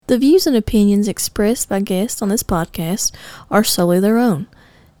The views and opinions expressed by guests on this podcast are solely their own.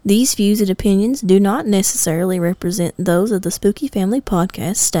 These views and opinions do not necessarily represent those of the Spooky Family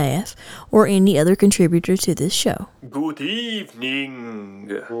Podcast staff or any other contributor to this show. Good evening.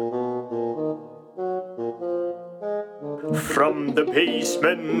 From the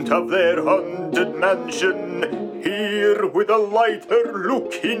basement of their haunted mansion, here with a lighter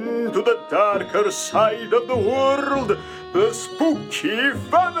look into the darker side of the world, the Spooky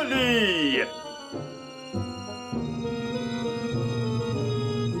Family.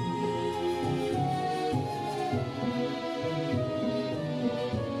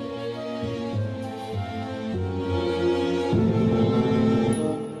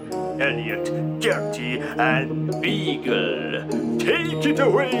 Elliot, Gertie, and Beagle, take it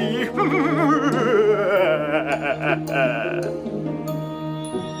away!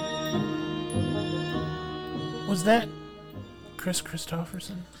 Was that Chris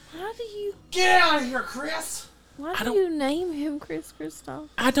Christopherson? Why do you... Get out of here, Chris! Why do you name him Chris Christoph?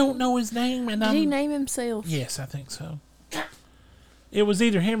 I don't know his name. And Did he name himself? Yes, I think so. It was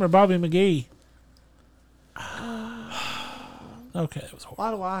either him or Bobby McGee. Okay, it was horrible.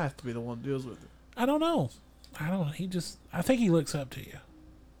 Why do I have to be the one that deals with it? I don't know. I think he looks up to you.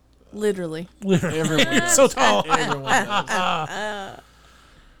 Literally. Everyone does. So tall. Everyone does.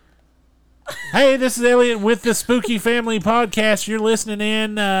 Hey, this is Elliot with the Spooky Family Podcast. You're listening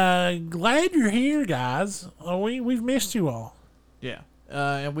in. Glad you're here, guys. We've missed you all. Yeah.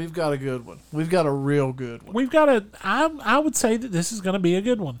 And we've got a good one. We've got a real good one. We've got I would say that this is going to be a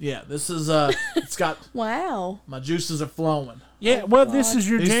good one. Yeah, this is, it's got, Wow. my juices are flowing. Yeah, well, this is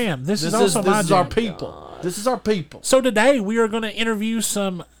your jam. This is also my jam. This is our people. This is our people. So today we are going to interview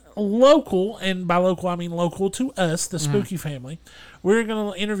some local, and by local I mean local to us, the Spooky Family. We're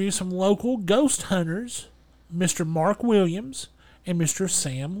going to interview some local ghost hunters, Mr. Mark Williams and Mr.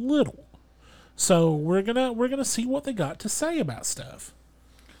 Sam Little. So we're gonna see what they got to say about stuff.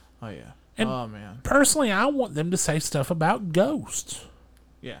 Oh, yeah. And oh, man. Personally, I want them to say stuff about ghosts.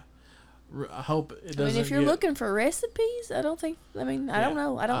 Yeah. I hope it doesn't. I mean, if you're looking for recipes, I don't know.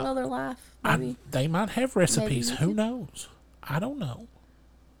 I don't know their life. Maybe. They might have recipes. Maybe. Who knows? I don't know.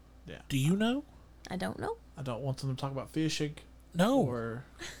 Yeah. Do you know? I don't know. I don't want them to talk about fishing. No. Or,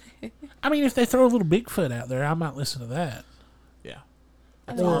 I mean, if they throw a little Bigfoot out there, I might listen to that. yeah.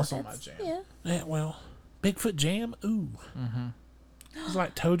 That's also my jam. Yeah. Yeah, well, Bigfoot jam? Ooh. Mm-hmm. It's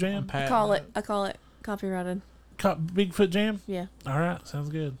like toe jam? I call it copyrighted. Bigfoot jam? Yeah. All right, sounds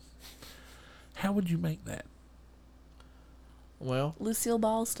good. How would you make that? Well, Lucille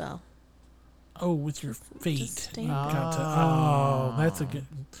Ball style. Oh, with your feet. Just stand You up. got to, that's a good...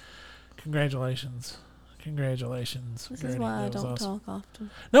 Congratulations. This is why I don't talk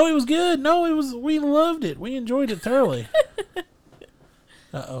often. No, it was good. No, it was. We loved it. We enjoyed it thoroughly.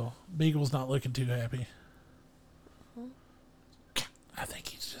 Uh-oh. Beagle's not looking too happy. I think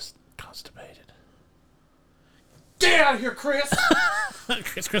he's just constipated. get out of here, Chris!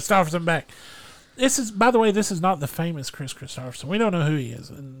 Chris Christopherson back. By the way, this is not the famous Chris Christopherson. We don't know who he is,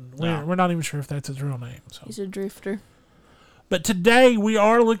 and we're not even sure if that's his real name. So. He's a drifter. But today we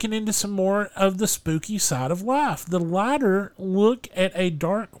are looking into some more of the spooky side of life. The lighter look at a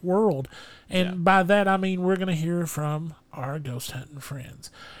dark world. And by that I mean we're going to hear from our ghost hunting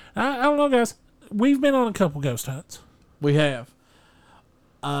friends. I don't know, guys. We've been on a couple ghost hunts. We have.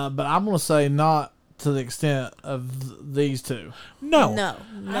 But I'm going to say not to the extent of these two. No. No,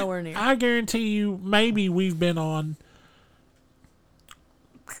 nowhere near. I guarantee you maybe we've been on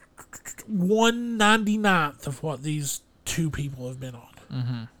 1/99th of what these two people have been on.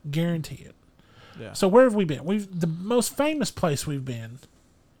 Mm-hmm. Guarantee it. Yeah. So where have we been? The most famous place we've been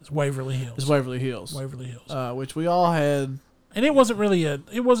is Waverly Hills. Waverly Hills. Which we all had. And it wasn't really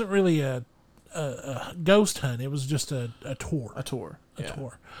a ghost hunt. It was just a tour. A tour. A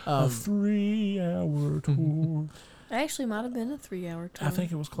 3-hour tour. It actually might have been a 3-hour tour. I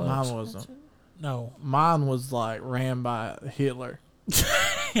think it was close. Mine wasn't. No. Mine was like ran by Hitler.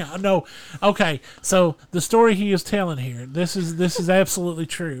 Yeah, no. Okay, so the story he is telling here, this is absolutely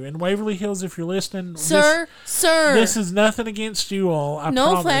true. In Waverly Hills, if you're listening, Sir, this is nothing against you all. I no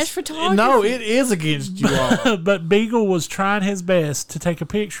promise. flash photography. No, it is against you all. But Beagle was trying his best to take a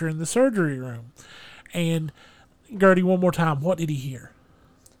picture in the surgery room. And Gertie, one more time, what did he hear?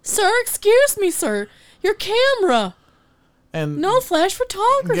 Sir, excuse me, sir. Your camera. And No flash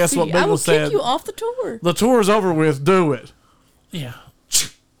photography. Guess what I Beagle will said? kick you off the tour. The tour's over with. Do it. Yeah.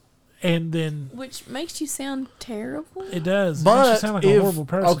 And then Which makes you sound terrible. it does. It But makes you sound like a horrible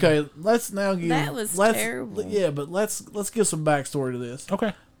person. Okay, let's now give. That was let's, terrible. Yeah, but let's give some backstory to this.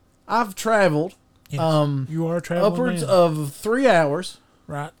 Okay. I've traveled. Yes. You are traveling upwards man. of 3 hours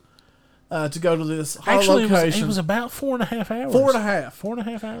right to go to this Actually, location. it was about 4.5 hours. 4.5.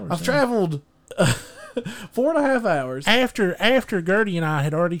 4.5 hours. I've traveled 4.5 hours. After Gertie and I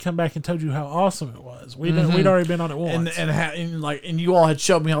had already come back and told you how awesome it was. We'd already been on it once. And you all had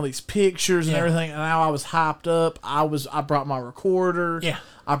showed me all these pictures and everything, and now I was hyped up. I brought my recorder. Yeah.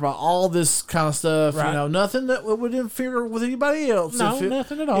 I brought all this kind of stuff. Right. You know, nothing that would interfere with anybody else. No,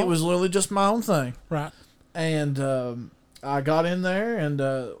 nothing at all. It was literally just my own thing. Right. And I got in there, and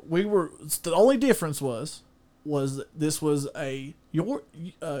we were. The only difference was this was your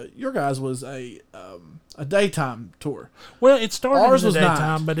guys was a daytime tour. Well, it started Ours in was the night.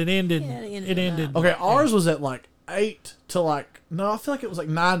 daytime, but it ended. Yeah, it ended. Okay, ours was at like 8 to I feel like it was like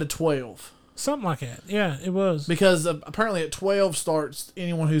 9 to 12. Something like that. Yeah, it was. Because apparently at 12 starts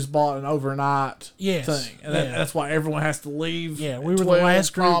anyone who's bought an overnight thing. And that's why everyone has to leave. Yeah, we were the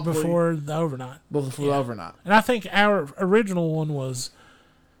last group before the overnight. Before the overnight. And I think our original one was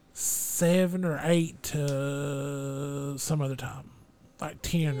 7 or 8 to some other time. Like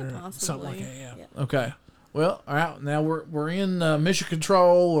 10 or possibly. something like that, yeah. Okay. Well, all right. Now we're in mission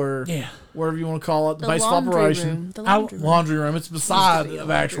control or whatever you want to call it, the base of operation. The laundry room. Laundry room. It's beside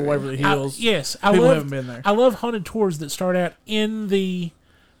the actual Waverly Hills. Yes. People haven't been there. I love haunted tours that start out in the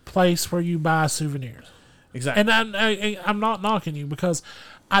place where you buy souvenirs. Exactly. And I'm not knocking you because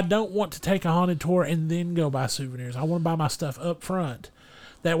I don't want to take a haunted tour and then go buy souvenirs. I want to buy my stuff up front.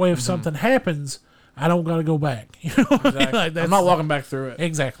 That way, if something happens, I don't got to go back. You know what Exactly. I mean? Like I'm not walking back through it.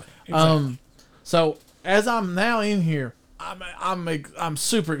 Exactly. So as I'm now in here, I'm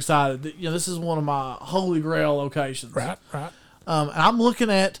super excited. That, this is one of my holy grail locations. Right. And I'm looking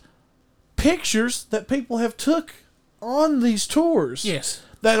at pictures that people have took on these tours. Yes.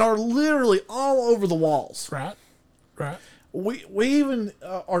 That are literally all over the walls. Right. We even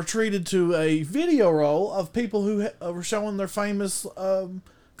are treated to a video roll of people who were showing their famous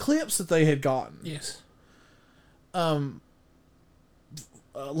clips that they had gotten. Yes.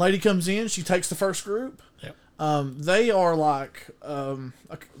 A lady comes in, she takes the first group. Yep. They are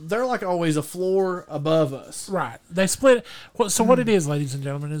they're like always a floor above us. Right. They split. So what it is, ladies and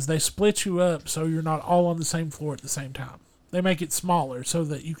gentlemen, is they split you up so you're not all on the same floor at the same time. They make it smaller so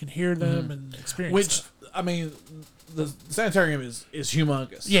that you can hear them and experience stuff. I mean, the sanitarium is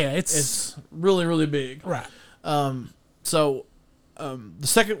humongous. Yeah, it's really, really big. Right. So the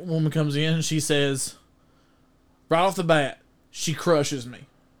second woman comes in and she says, right off the bat, she crushes me.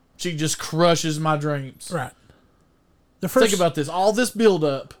 She just crushes my dreams. Right. Think about this. All this build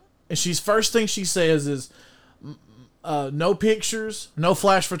up, and first thing she says is, no pictures, no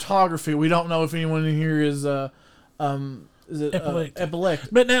flash photography. We don't know if anyone in here is epileptic.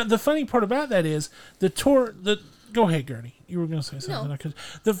 But now the funny part about that is the tour. Go ahead, Gertie. You were going to say something. No.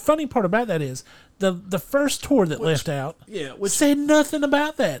 The funny part about that is the first tour that left out. Yeah, said nothing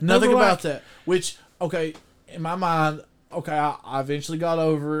about that. Nothing about that. Which in my mind. Okay, I eventually got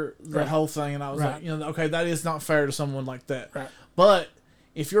over the whole thing, and I was like, okay, that is not fair to someone like that. Right. But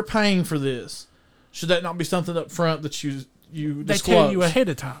if you're paying for this, should that not be something up front that you They disclose? tell you ahead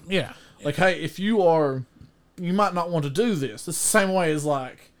of time. Yeah. Like, hey, if you might not want to do this. It's the same way as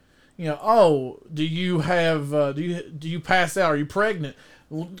like, do you have do you pass out? Are you pregnant?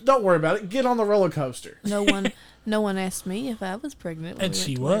 Well, don't worry about it. Get on the roller coaster. No one asked me if I was pregnant. when And we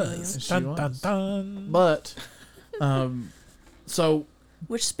she went to was. Waverly. Dun, dun, dun. But, so.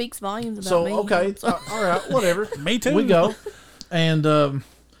 Which speaks volumes about So me. okay, all right, whatever. Me too. We go, and the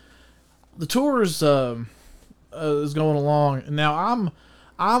tour is going along. And now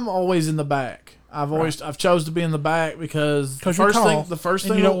I'm always in the back. I've chose to be in the back because the first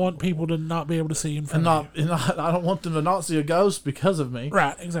thing you don't want people to not be able to see in front of you. I don't want them to not see a ghost because of me.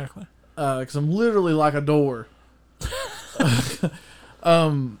 Right, exactly. Because I'm literally like a door.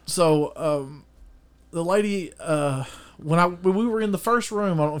 The lady, when we were in the first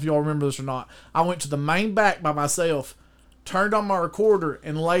room, I don't know if y'all remember this or not, I went to the main back by myself, turned on my recorder,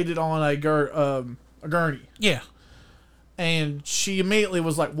 and laid it on a gurney. Yeah. And she immediately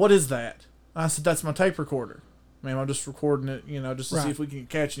was like, "What is that?" I said, "That's my tape recorder. Man, I'm just recording it, just to see if we can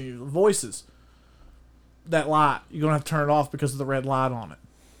catch any voices. That light, you're going to have to turn it off because of the red light on it."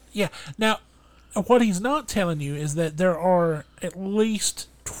 Yeah. Now, what he's not telling you is that there are at least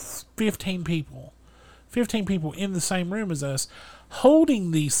 15 people in the same room as us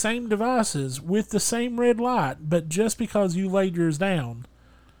holding these same devices with the same red light, but just because you laid yours down,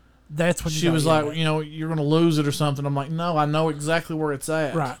 that's when she was like, you're going to lose it or something. I'm like, no, I know exactly where it's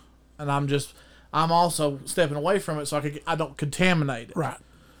at. Right. And I'm also stepping away from it so I don't contaminate it. Right.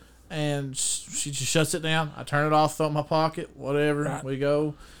 And she just shuts it down. I turn it off, throw it in my pocket, whatever. Right. We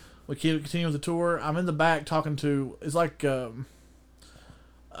go. We continue with the tour. I'm in the back talking to, it's like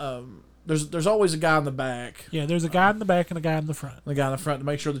there's always a guy in the back. Yeah, there's a guy in the back and a guy in the front. The guy in the front to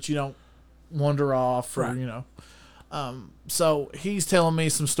make sure that you don't wander off or, Right. So he's telling me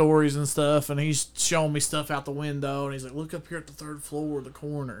some stories and stuff, and he's showing me stuff out the window, and he's like, look up here at the third floor, the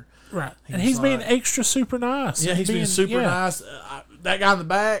corner. Right. And he's being extra super nice. Yeah, he's being super nice. That guy in the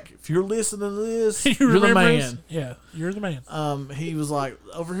back, if you're listening to this, You you're the remember man. us? Yeah, you're the man. He was like,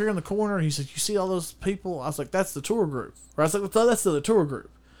 over here in the corner, he said, you see all those people? I was like, that's the tour group. Or I was like, that's the tour group.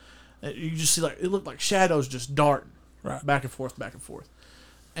 And you just see, like, it looked like shadows just darting. Right. Back and forth, back and forth.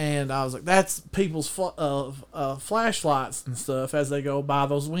 And I was like, that's people's flashlights and stuff as they go by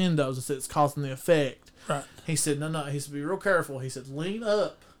those windows. It's causing the effect. Right. He said, no. He said, be real careful. He said, lean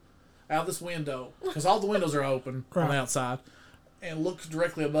up out this window, because all the windows are open on the outside, and look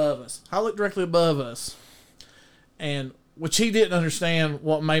directly above us. I looked directly above us, and which he didn't understand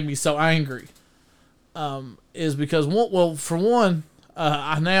what made me so angry, is because, for one,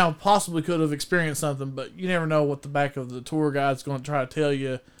 I now possibly could have experienced something, but you never know what the back of the tour guide's going to try to tell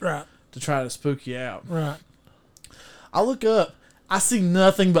you Right. to try to spook you out. Right. I look up, I see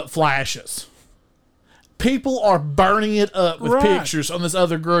nothing but flashes. People are burning it up with pictures on this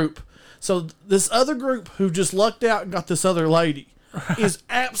other group. So this other group who just lucked out and got this other lady is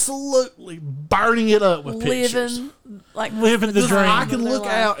absolutely burning it up with pictures. Living the dream. I can look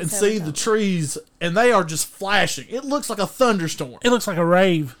out and see the trees, and they are just flashing. It looks like a thunderstorm. It looks like a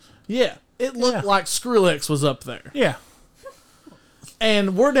rave. Yeah. It looked like Skrillex was up there. Yeah.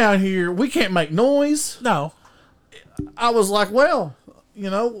 And we're down here. We can't make noise. No. I was like, well,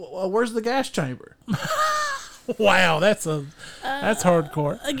 where's the gas chamber? Wow, that's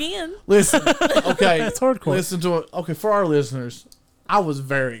hardcore. Again. Listen, okay. That's hardcore. Listen to it. Okay, for our listeners, I was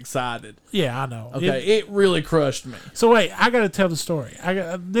very excited. Yeah, I know. Okay, it really crushed me. So wait, I got to tell the story.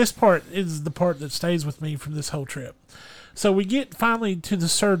 This part is the part that stays with me from this whole trip. So we get finally to the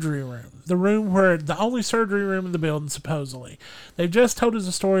surgery room, the room where the only surgery room in the building, supposedly. They've just told us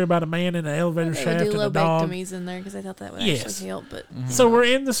a story about a man in an elevator They shaft would do and a dog. lobectomies in there because I thought that would Yes. actually help. But So we're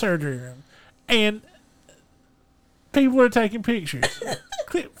in the surgery room, and people are taking pictures.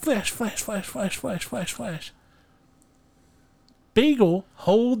 Click, flash, flash, flash, flash, flash, flash, flash. Beagle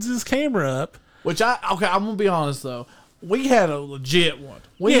holds his camera up. Which I'm gonna be honest though. We had a legit one.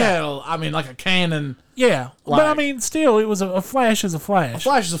 We had like a Canon. Yeah, but I Like- mean, still, it was a flash is a flash.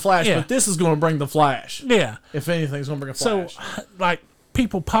 Flash is a flash, Yeah. but this is going to bring the flash. Yeah. If anything's going to bring a So, flash. like,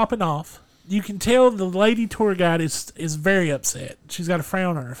 people popping off. You can tell the lady tour guide is very upset. She's got a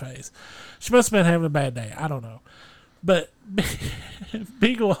frown on her face. She must have been having a bad day. I don't know. But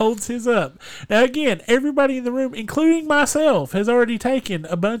Beagle holds his up. Now, again, everybody in the room, including myself, has already taken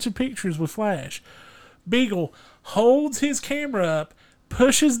a bunch of pictures with flash. Beagle holds his camera up,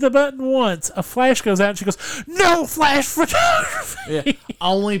 pushes the button once, a flash goes out, and she goes, "No flash photography!" Yeah.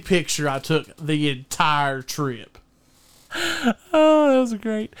 Only picture I took the entire trip. Oh, that was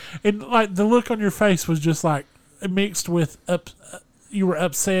great. And, like, the look on your face was just, like, mixed with you were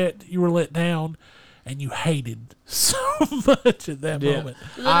upset, you were let down, and you hated so much at that moment.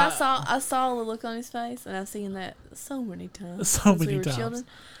 then I saw the look on his face, and I've seen that so many times. So since many we were times.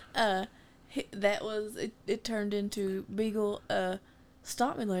 Children. That was it. It turned into Beagle.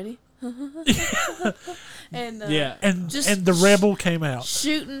 Stop me, lady. And And just the rebel came out.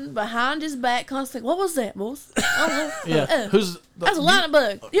 shooting behind his back, constantly. What was that, boss? Yeah. That's a lightning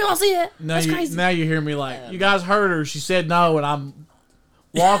bug. You don't see that? Now That's you, crazy. Now you hear me like, you guys heard her. She said no, and I'm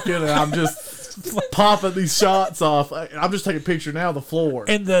walking, and I'm just popping these shots off. I'm just taking a picture now of the floor.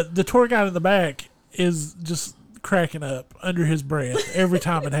 And the tour guide in the back is just cracking up under his breath every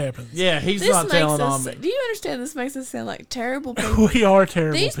time it happens. Yeah, he's This not makes telling us. on me. Do you understand? This makes us sound like terrible people. We are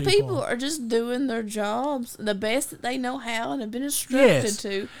terrible These people are just doing their jobs the best that they know how and have been instructed Yes.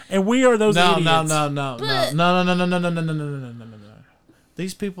 to. And we are those No, idiots. no.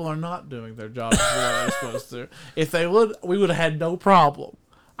 These people are not doing their job the way they're supposed to. If they would, we would have had no problem.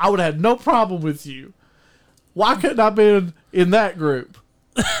 I would have had no problem with you. Why couldn't I been in that group?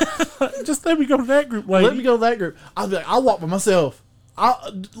 Just let me go to that group, lady. Let me go to that group. I'll be like, I'll walk by myself.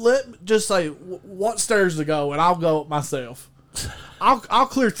 Let just say what stairs to go, and I'll go myself. I'll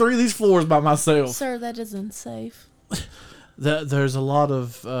clear 3 of these floors by myself. Sir, that is unsafe. There's a lot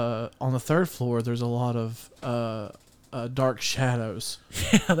of on the 3rd floor. There's a lot of dark shadows,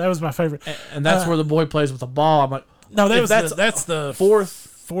 Yeah, that was my favorite. and that's where the boy plays with the ball. I'm like, No, if that's the 4th.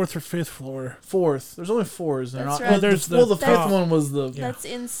 4th or 5th floor. 4th. There's only 4s. They're That's not. right. Well, there's the the 5th top. one was the That's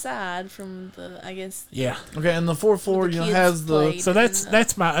inside from the, I guess. Yeah. okay, and the 4th floor The kids has the played. So that's And,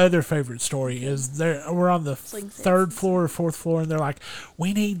 that's my other favorite story. Is we're on the Sling sets 3rd and floor or 4th floor, and they're like,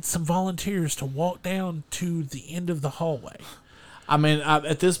 we need some volunteers to walk down to the end of the hallway. I mean,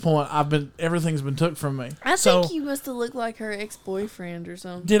 at this point, everything's been took from me. I So- think you must have looked like her ex-boyfriend or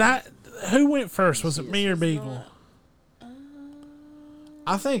something. Did I? Who went first? Was it me or Beagle?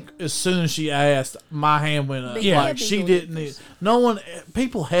 I think as soon as she asked, my hand went up. Yeah. Like she Beagle didn't. did first. No one.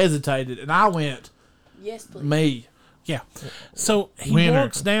 People hesitated, and I went Yes, please. me. Yeah. So he Winner.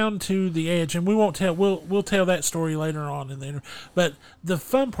 walks down to the edge, and we won't tell. We'll tell that story later on in the interview. But the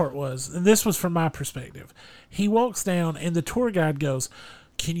fun part was, and this was from my perspective, he walks down, and the tour guide goes,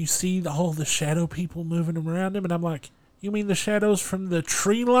 "Can you see all the shadow people moving around him?" And I'm like, "You mean the shadows from the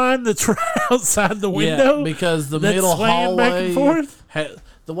tree line that's right outside the window?" Yeah, because the that's middle swaying hallway. back and forth?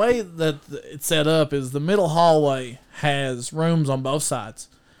 The way that it's set up is the middle hallway has rooms on both sides,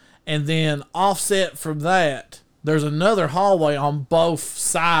 and then offset from that, there's another hallway on both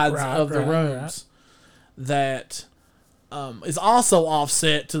sides of the rooms that is also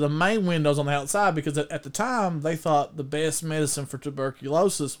offset to the main windows on the outside, because at the time they thought the best medicine for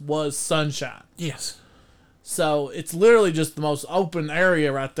tuberculosis was sunshine. Yes. So it's literally just the most open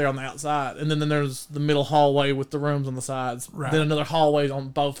area right there on the outside. And then there's the middle hallway with the rooms on the sides. Right. Then another hallway on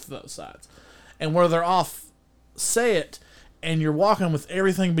both of those sides. And where they're offset and you're walking with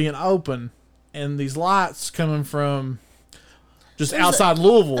everything being open and these lights coming from just outside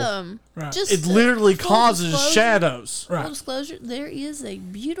Louisville, Right. Just it literally full causes disclosure- shadows. Right. Full disclosure: there is a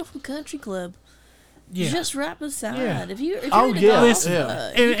beautiful country club Yeah. just right beside. Yeah. If you're Oh, into yeah, golf,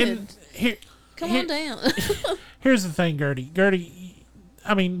 yeah. you And here, come here- on down. Here's the thing, Gertie. Gertie,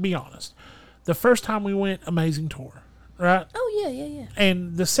 I mean, be honest. The first time we went, amazing tour, right? Oh yeah.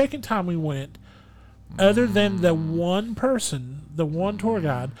 And the second time we went, other than the one person, the one tour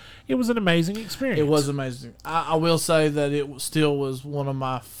guide, it was an amazing experience. It was amazing. I will say that still was one of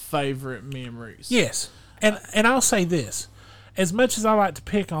my favorite memories. Yes. And I'll say this. As much as I like to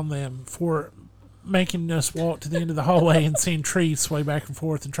pick on them for making us walk to the end of the hallway and seeing trees sway back and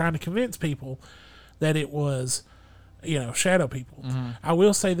forth and trying to convince people that it was, shadow people, I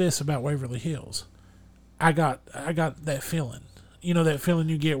will say this about Waverly Hills. I got that feeling. You know that feeling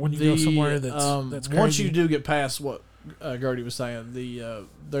you get when you go somewhere that's crazy. Once you do get past what Gertie was saying,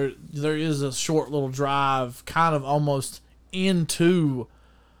 there is a short little drive, kind of almost into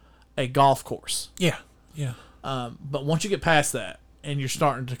a golf course. Yeah. But once you get past that and you're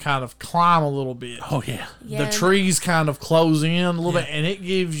starting to kind of climb a little bit, Oh yeah. Yeah. the trees kind of close in a little Yeah. bit, and it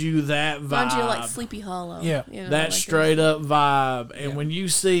gives you that vibe. Reminds you of like Sleepy Hollow. Yeah. That like straight up vibe. And Yeah. when you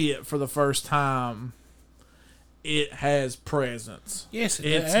see it for the first time, it has presence. Yes,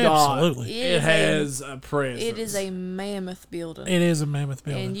 It's absolutely. It It is has a presence. It is a mammoth building. It is a mammoth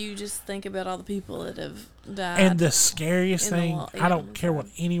building. And you just think about all the people that have died. And the scariest in the thing, wall- I don't yeah. care what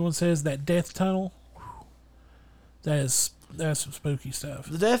anyone says, that death tunnel, that's some spooky stuff.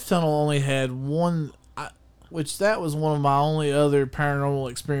 The Death Tunnel only had one, which that was one of my only other paranormal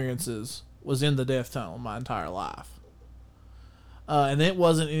experiences, was in the Death Tunnel my entire life. And it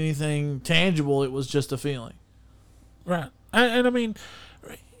wasn't anything tangible, it was just a feeling. Right. And I mean,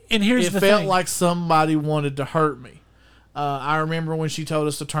 and here's It the felt thing. like somebody wanted to hurt me. I remember when she told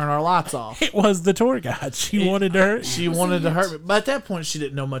us to turn our lights off. It was the tour guide. She wanted to hurt. She wanted to hurt me. But at that point, she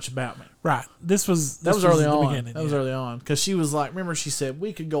didn't know much about me. Right. This was early the on. beginning. That was early on. Because she was like, remember she said,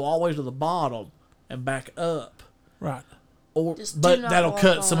 we could go all the way to the bottom and back up. Right. Just do But not that'll walk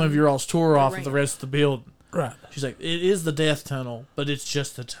cut some of on your all's tour off of ramp. the rest of the building. Right. She's like, it is the Death Tunnel, but it's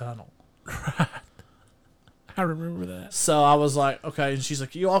just a tunnel. I remember that. So I was like, okay. And she's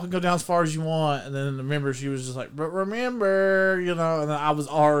like, you all can go down as far as you want. And then remember, she was just like, but remember, and then I was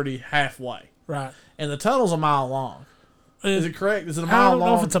already halfway. Right. And the tunnel's a mile long. Is it correct? Is it a I mile don't long?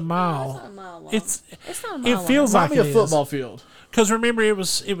 know if it's a It's mile. not a mile long. It's not a mile it feels long. like Might be it a football field. Because remember, it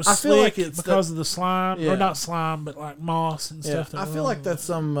was I feel slick like it's because of the slime, Yeah. or not slime, but like moss and Yeah, stuff. that I went feel on. like that's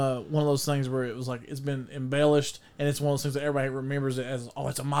one of those things where it was like it's been embellished, and it's one of those things that everybody remembers it as. Oh,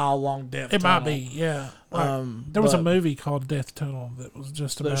 it's a mile long death. It might tunnel. be, yeah. Like, there was a movie called Death Tunnel that was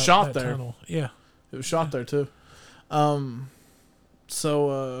just about shot that there. tunnel. Yeah. It was shot there too.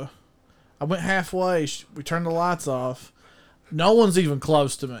 So I went halfway. We turned the lights off. No one's even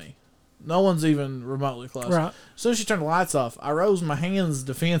close to me. No one's even remotely close. Right. As soon as she turned the lights off, I rose my hands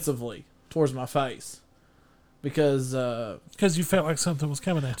defensively towards my face because Because you felt like something was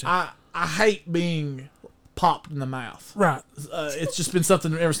coming at you. I hate being popped in the mouth. right. It's just been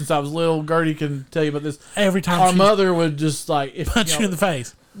something ever since I was little. Gertie can tell you about this. Every time Our she mother would just punch you in the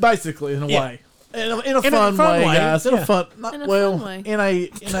face. basically in a Yeah. way. In a fun way, guys. In yeah. a fun, In a fun way. in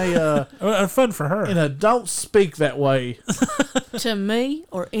a Fun for her. in a don't speak that way. To me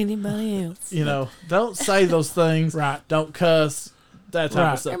or anybody else. Don't say those things. Right. Don't cuss. That type Right.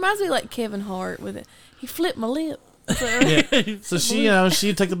 of It stuff. reminds me like Kevin Hart with it. He flipped my lip. Yeah. So she,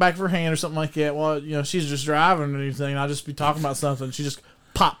 she'd take the back of her hand or something like that. Well, she's just driving or anything, and I'll just be talking about something. She just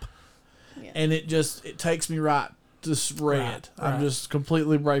pop, and it takes me right to red. I'm just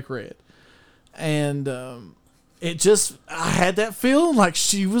completely break red, and I had that feeling like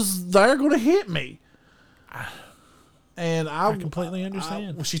she was there going to hit me. And I completely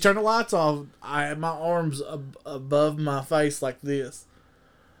understand. When she turned the lights off, I had my arms above my face like this.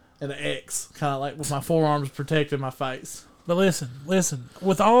 And an X, kind of like with my forearms protecting my face. But listen.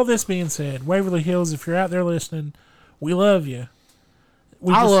 With all this being said, Waverly Hills, if you're out there listening, we love you.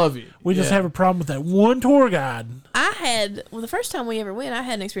 I love you. We just have a problem with that one tour guide. The first time we ever went, I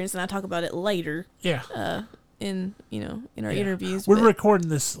had an experience, and I talk about it later. Yeah. In our interviews. We're recording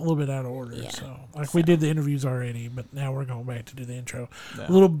this a little bit out of order, so we did the interviews already, but now we're going back to do the intro. Yeah.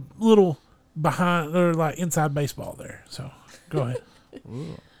 A little behind or like inside baseball there. So go ahead.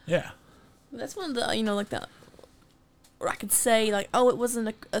 Yeah. That's one of the or I could say like, oh, it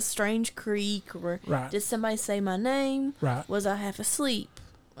wasn't a strange creak, or did somebody say my name? Right. Was I half asleep?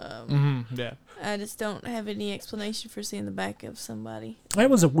 Yeah. I just don't have any explanation for seeing the back of somebody. That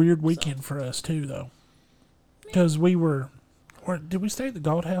was a weird weekend for us too, though. Because did we stay at the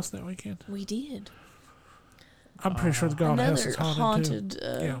Gold House that weekend? We did. I'm pretty sure the Gold House is haunted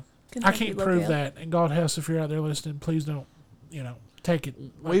too. I can't prove that. And Gold House, if you're out there listening, please don't, take it.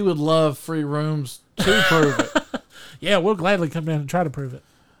 We would love free rooms to prove it. Yeah, we'll gladly come down and try to prove it.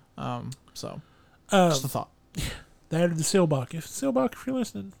 Just a thought. That or the Silbach. If you're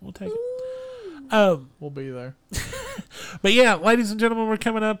listening, we'll take it. We'll be there. But yeah, ladies and gentlemen, we're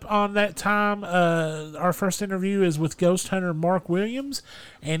coming up on that time. Our first interview is with ghost hunter Mark Williams,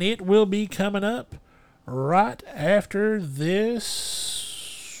 and it will be coming up right after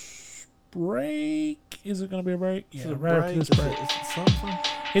this break. Is it going to be a break? Yeah, right after this break. Is it something?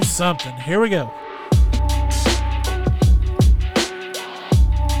 It's something. Here we go.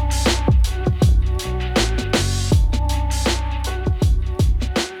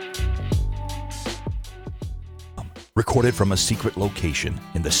 Recorded from a secret location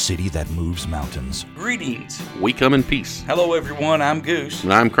in the city that moves mountains. Greetings. We come in peace. Hello, everyone. I'm Goose.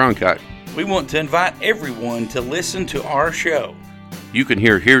 And I'm Cronkite. We want to invite everyone to listen to our show. You can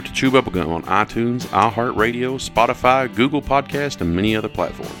hear Here to Chew Bubblegum on iTunes, iHeartRadio, Spotify, Google Podcast, and many other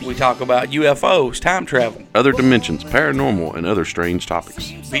platforms. We talk about UFOs, time travel, other dimensions, paranormal, and other strange topics.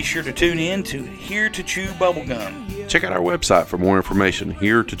 Be sure to tune in to Here to Chew Bubblegum. Check out our website for more information,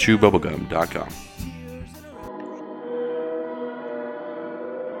 heretochewbubblegum.com.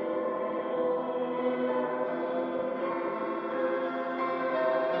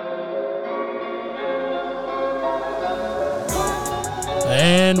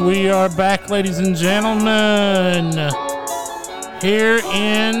 And we are back, ladies and gentlemen, here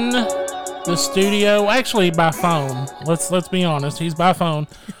in the studio. Actually, by phone. Let's be honest. He's by phone.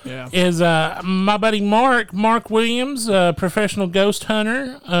 Yeah. Is my buddy Mark Williams, a professional ghost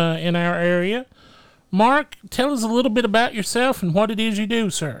hunter in our area. Mark, tell us a little bit about yourself and what it is you do,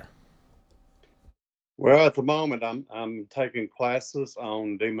 sir. Well, at the moment, I'm taking classes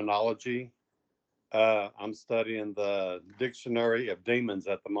on demonology. I'm studying the Dictionary of Demons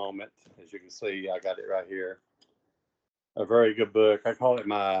at the moment. As you can see, I got it right here. A very good book. I call it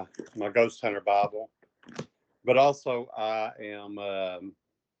my Ghost Hunter Bible. But also, I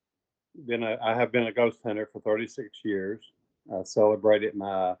have been a ghost hunter for 36 years. I celebrated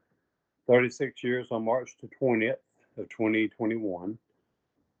my 36 years on March the 20th of 2021.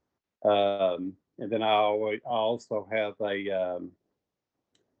 And then I also have a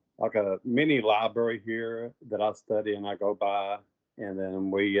mini library here that I study and I go by, and then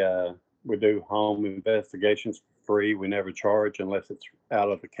we do home investigations for free. We never charge unless it's out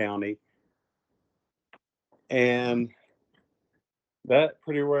of the county, and that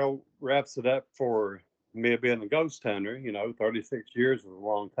pretty well wraps it up for me being a ghost hunter. 36 years is a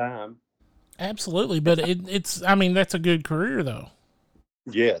long time. Absolutely, but it's that's a good career though.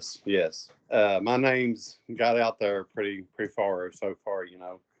 Yes. My name's got out there pretty far so far.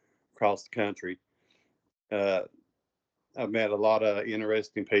 Across the country. I've met a lot of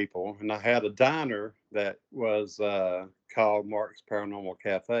interesting people, and I had a diner that was called Mark's Paranormal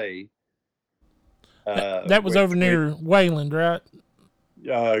Cafe. That was over near Wayland, right?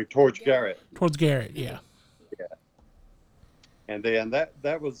 Towards Garrett. Towards Garrett, yeah. Yeah. And then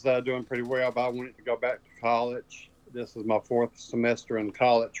that was doing pretty well, but I wanted to go back to college. This is my 4th semester in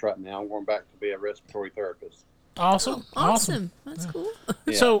college right now. I'm going back to be a respiratory therapist. Awesome. That's cool.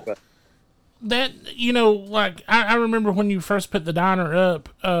 Yeah, so that, I remember when you first put the diner up,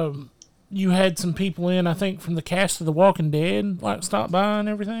 you had some people in, I think, from the cast of The Walking Dead, stop by and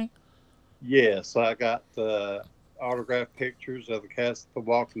everything. Yes, I got autographed pictures of the cast of The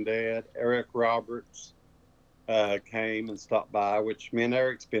Walking Dead. Eric Roberts came and stopped by, which me and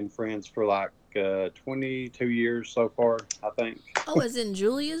Eric's been friends for like 22 years so far, I think. Oh, as in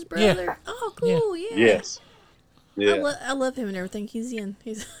Julia's brother? Oh, Yeah. cool, yeah. Yes. Yeah. I love him and everything he's in.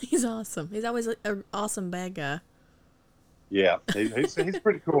 He's awesome. He's always an awesome bad guy. Yeah. He's a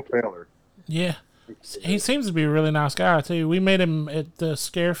pretty cool feller. Yeah. He seems to be a really nice guy, too. We met him at the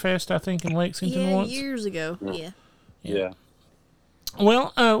Scarefest, I think, in Lexington Yeah, once. years ago. Yeah. Yeah.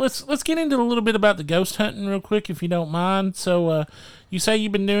 Well, let's get into a little bit about the ghost hunting real quick, if you don't mind. So, you say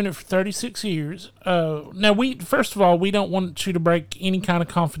you've been doing it for 36 years. Now, first of all, we don't want you to break any kind of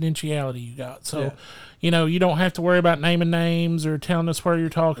confidentiality you got. So, you don't have to worry about naming names or telling us where you're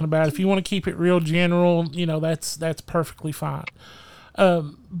talking about. If you want to keep it real general, that's perfectly fine.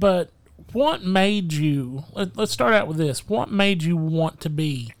 But what made you? Let's start out with this. What made you want to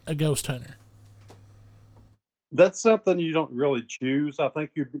be a ghost hunter? That's something you don't really choose. I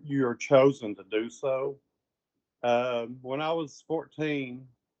think you're chosen to do so. When I was 14,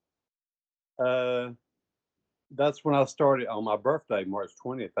 that's when I started on my birthday, March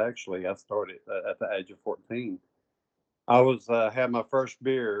 20th. Actually, I started at the age of 14. I was had my first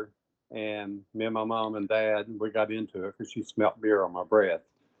beer, and me and my mom and dad we got into it because she smelt beer on my breath.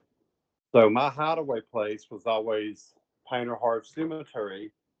 So my hideaway place was always Painter Harv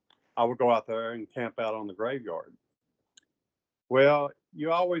Cemetery. I would go out there and camp out on the graveyard. Well,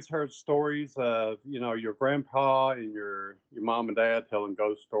 you always heard stories of, your grandpa and your mom and dad telling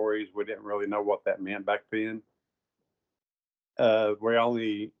ghost stories. We didn't really know what that meant back then. The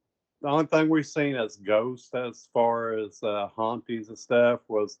only thing we've seen as ghosts, as far as hauntings and stuff,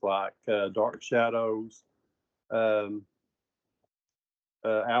 was like Dark Shadows, um,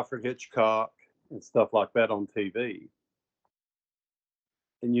 Alfred Hitchcock, and stuff like that on TV.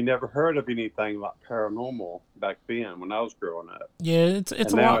 And you never heard of anything like paranormal back then when I was growing up. Yeah, it's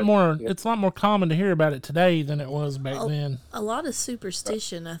And a now lot more. It's a lot more common to hear about it today than it was back then. A lot of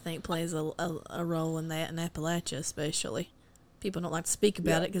superstition, I think, plays a role in that, in Appalachia especially. People don't like to speak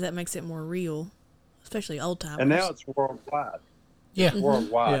about it because that makes it more real, especially old timers. And now it's worldwide. Yeah, It's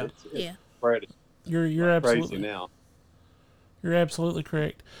worldwide. Yeah. It's spreading you're like absolutely crazy now. You're absolutely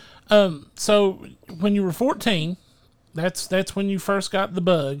correct. So when you were 14, that's when you first got the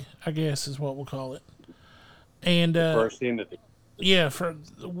bug, I guess is what we'll call it. And First entity. yeah,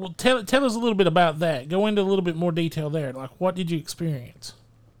 tell us a little bit about that. Go into a little bit more detail there. Like, what did you experience?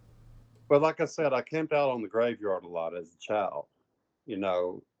 But like I said, I camped out on the graveyard a lot as a child.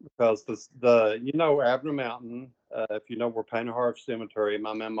 Because Abner Mountain. If you know where Painter Harv Cemetery,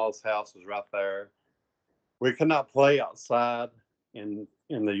 my mama's house is right there. We could not play outside in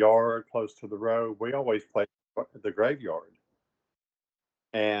the yard close to the road. We always played at the graveyard.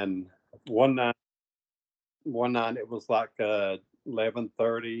 And one night it was like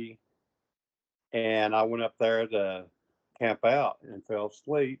 11:30, and I went up there to camp out and fell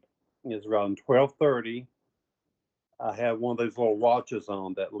asleep. It was around 12:30. I had one of those little watches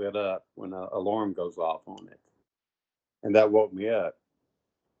on that lit up when an alarm goes off on it, and that woke me up.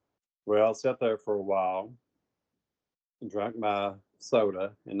 Well, I sat there for a while and drank my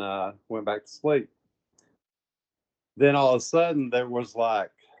soda, and I went back to sleep. Then all of a sudden, there was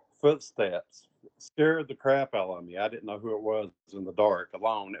like footsteps. Scared the crap out of me. I didn't know who it was in the dark,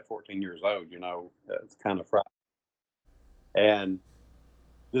 alone at 14 years old. It's kind of frightening. And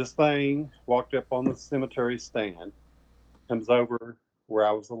this thing walked up on the cemetery stand, comes over where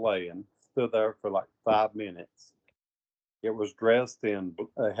I was laying, stood there for like 5 minutes. It was dressed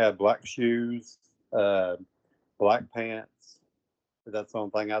had black shoes, black pants. That's the only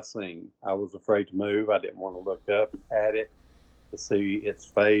thing I seen. I was afraid to move. I didn't want to look up at it to see its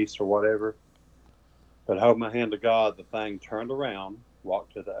face or whatever. But hold my hand to God, the thing turned around,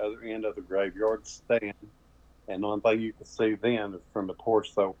 walked to the other end of the graveyard stand, and the only thing you could see then is from the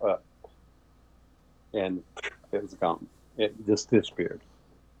torso up. And it was gone. It just disappeared.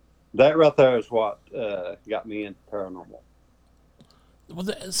 That right there is what got me into paranormal.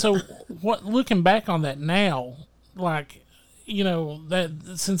 So, looking back on that now, like, that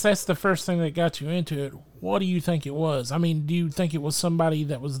since that's the first thing that got you into it, what do you think it was? I mean, do you think it was somebody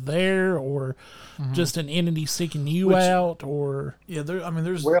that was there, or just an entity seeking you out, or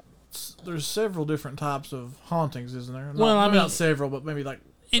there's several different types of hauntings, isn't there? Not several, but maybe like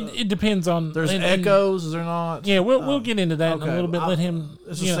it depends on. There's echoes, is there not? Yeah, we'll get into that in a little bit. Let him.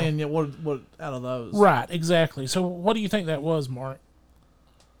 It's just saying, what out of those? Right, exactly. So, what do you think that was, Mark?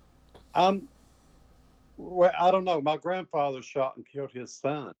 Well, I don't know. My grandfather shot and killed his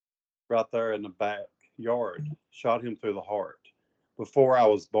son right there in the backyard. Shot him through the heart before I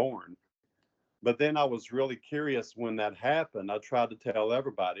was born. But then I was really curious when that happened. I tried to tell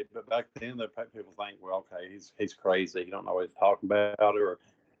everybody, but back then people think, well, okay, he's crazy. He don't know what he's talking about, or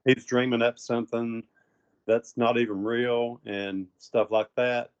he's dreaming up something that's not even real and stuff like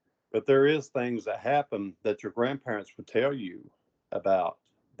that. But there is things that happen that your grandparents would tell you about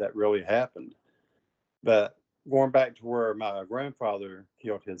that really happened. But going back to where my grandfather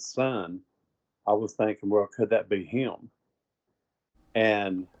killed his son, I was thinking, well, could that be him?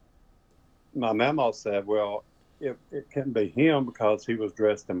 And my mama said, well, it couldn't be him because he was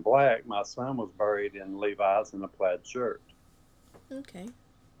dressed in black. My son was buried in Levi's in a plaid shirt. Okay.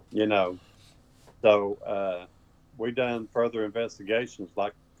 You know, so we done further investigations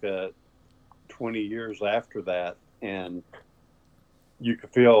like 20 years after that, and you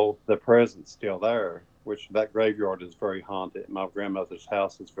could feel the presence still there, which that graveyard is very haunted. My grandmother's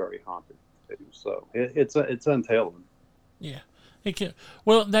house is very haunted too. So it's untelling. Yeah. It can,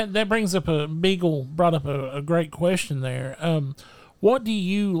 well, that brings up Beagle brought up a great question there. What do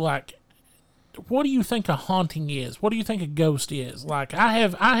you like? What do you think a haunting is? What do you think a ghost is? Like, I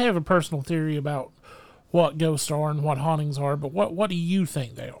have a personal theory about what ghosts are and what hauntings are, but what do you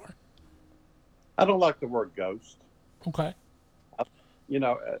think they are? I don't like the word ghost. Okay.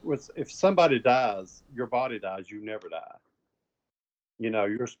 If somebody dies, your body dies, you never die.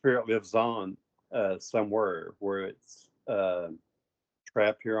 Your spirit lives on somewhere where it's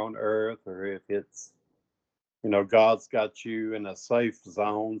trapped here on earth, or if it's, God's got you in a safe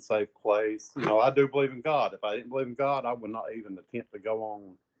zone, safe place. I do believe in God. If I didn't believe in God, I would not even attempt to go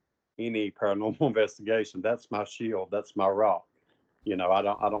on any paranormal investigation. That's my shield. That's my rock. I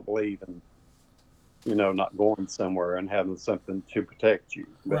don't believe in, not going somewhere and having something to protect you.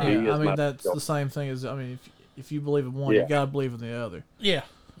 But Right. he is I mean, my that's shield. the same thing as, I mean, if you believe in one, Yeah. you got to believe in the other. Yeah.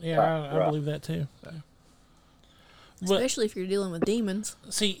 Yeah, Right, I right. believe that too. But Especially if you're dealing with demons.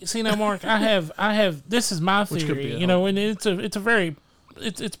 see now, Mark, I have. This is my Which could be theory, a and it's a very,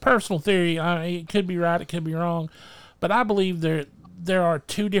 it's personal theory. It could be right, it could be wrong, but I believe there are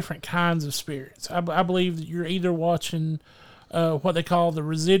two different kinds of spirits. I believe that you're either watching what they call the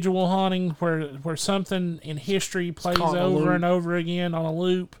residual haunting, where something in history plays caught in a over loop. and over again on a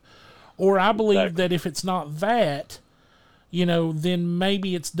loop, or I believe Exactly. that if it's not that, then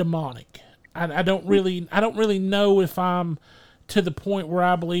maybe it's demonic. I don't really know if I'm to the point where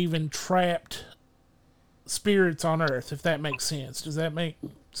I believe in trapped spirits on Earth. If that makes sense, does that make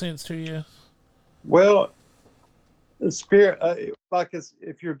sense to you? Well, the spirit,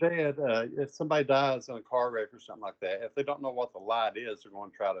 if you're dead, if somebody dies in a car wreck or something like that, if they don't know what the light is, they're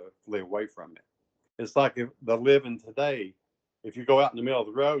going to try to flee away from it. It's like if the living today, if you go out in the middle of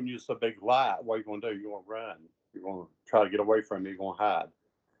the road and you see a big light, what are you going to do? You're going to run. You're going to try to get away from it. You're going to hide.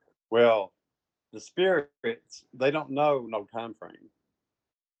 Well, the spirits, they don't know no time frame.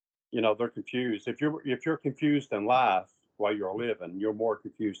 They're confused. If you're confused in life while you're living, you're more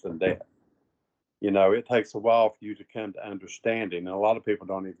confused than death. It takes a while for you to come to understanding, and a lot of people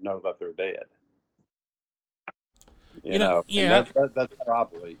don't even know that they're dead. And Yeah, that's what I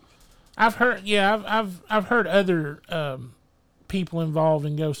believe. I've heard. Yeah, I've heard other people involved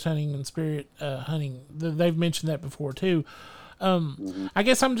in ghost hunting and spirit hunting. They've mentioned that before too. Mm-hmm. I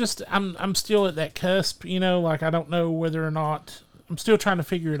guess I'm still at that cusp. Like I don't know whether or not I'm still trying to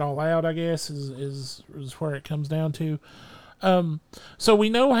figure it all out. I guess is where it comes down to. So we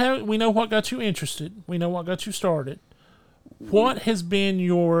know what got you interested. We know what got you started. What has been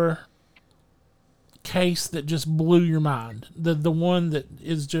your case that just blew your mind? The one that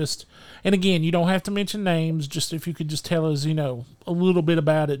is just, and again, you don't have to mention names. Just if you could just tell us, a little bit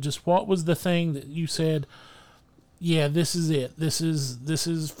about it. Just what was the thing that you said? Yeah, this is it. This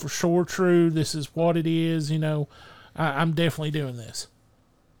is for sure true. This is what it is. I'm definitely doing this.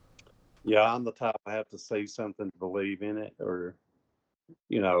 Yeah, I'm the type I have to see something to believe in it, or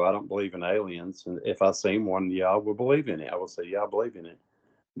I don't believe in aliens. And if I seen one, yeah, I will believe in it. I will say, yeah, I believe in it.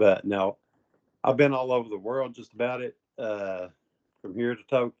 But no, I've been all over the world just about it, from here to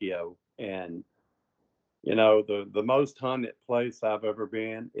Tokyo. And, the most haunted place I've ever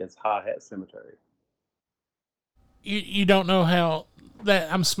been is High Hat Cemetery. You don't know how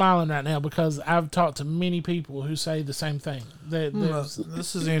that I'm smiling right now because I've talked to many people who say the same thing. This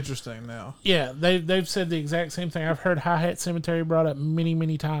is interesting now. Yeah, they've said the exact same thing. I've heard High Hat Cemetery brought up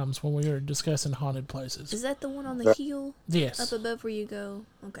many times when we were discussing haunted places. Is that the one on the hill? Yes. Up above where you go?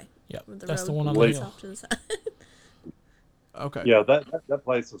 Okay. Yep, Where that's the road one on the leads hill. off to the side. Okay. Yeah, that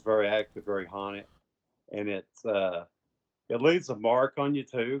place is very active, very haunted. And it leaves a mark on you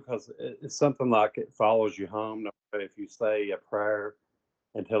too, because it's something like it follows you home. No matter if you say a prayer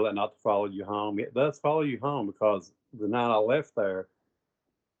and tell it not to follow you home, it does follow you home, because the night I left there,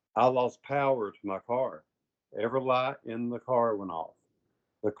 I lost power to my car. Every light in the car went off.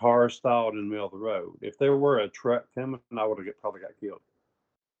 The car stalled in the middle of the road. If there were a truck coming, I would have probably got killed.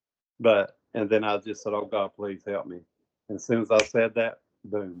 And then I just said, "Oh God, please help me." And as soon as I said that,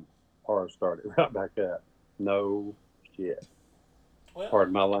 boom, car started right back up. No shit.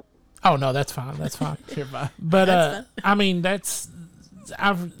 Pardon my language. Oh no, that's fine. That's fine. You're fine. But That's fine. I mean,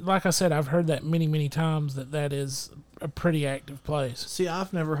 like I said, I've heard that many times that is a pretty active place. See,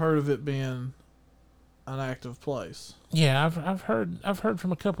 I've never heard of it being an active place. Yeah, I've heard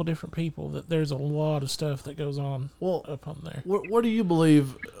from a couple different people that there's a lot of stuff that goes on up on there. What do you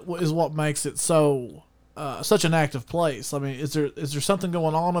believe is what makes it so such an active place? I mean, is there something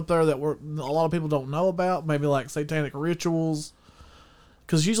going on up there that a lot of people don't know about? Maybe like satanic rituals.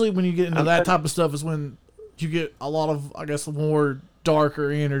 Because usually when you get into that type of stuff is when you get a lot of, I guess, more darker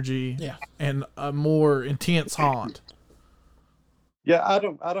energy, and a more intense haunt. Yeah, I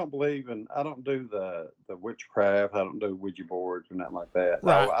don't believe in. I don't do the witchcraft. I don't do Ouija boards or nothing like that.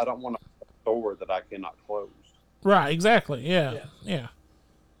 Right. I don't want a door that I cannot close. Right. Exactly. Yeah.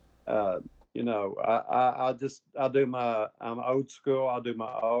 You know, I do my. I'm old school. I do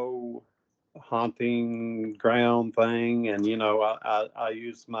my old haunting ground thing, and you know, I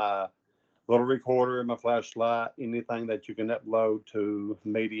use my little recorder, my flashlight, anything that you can upload to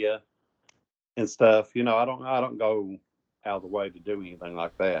media and stuff. You know, I don't go out of the way to do anything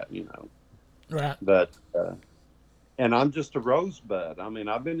like that, you know. Right. But and I'm just a rosebud. I mean,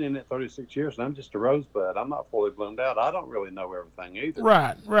 I've been in it 36 years, and I'm just a rosebud. I'm not fully bloomed out. I don't really know everything either.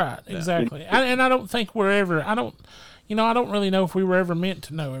 Right. Exactly. And I don't think we're ever. I don't really know if we were ever meant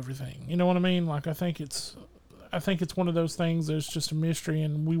to know everything. You know what I mean? Like I think it's one of those things that's just a mystery,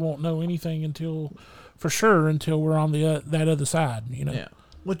 and we won't know anything until we're on that other side. You know. Yeah.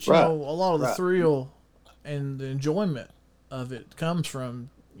 Which you know, a lot of the thrill and the enjoyment of it comes from,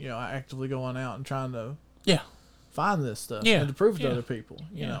 you know, actively going out and trying to find this stuff and to prove it to other people,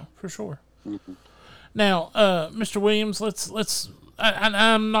 you know. For sure. Mm-hmm. Now, Mr. Williams, let's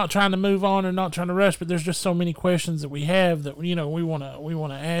I'm not trying to move on and not trying to rush, but there's just so many questions that we have that, you know, we want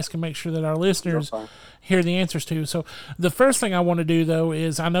to ask and make sure that our listeners hear the answers to. So the first thing I want to do, though,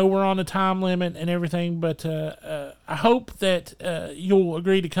 is I know we're on a time limit and everything, but I hope that you'll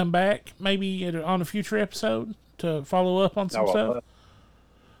agree to come back maybe on a future episode to follow up on some stuff.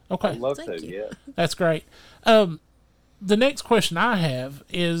 Okay. I'd love to, yeah. That's great. The next question I have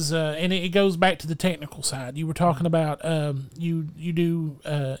is, and it goes back to the technical side. You were talking about you do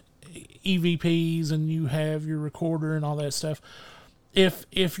EVPs and you have your recorder and all that stuff.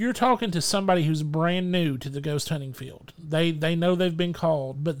 If you're talking to somebody who's brand new to the ghost hunting field, they know they've been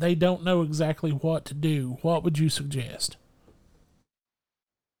called, but they don't know exactly what to do, what would you suggest?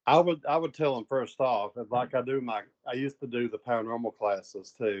 I would tell them first off, like I used to do the paranormal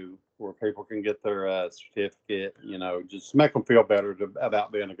classes too, where people can get their certificate, you know, just make them feel better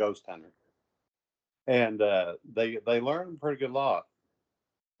about being a ghost hunter. And they learn a pretty good lot.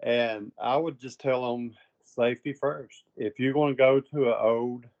 And I would just tell them safety first. If you're going to go to an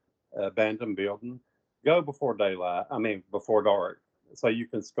old abandoned building, go before daylight. I mean, before dark, so you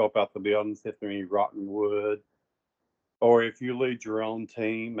can scope out the buildings if there's any rotten wood. Or if you lead your own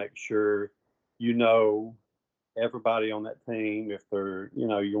team, make sure you know everybody on that team. If they're, you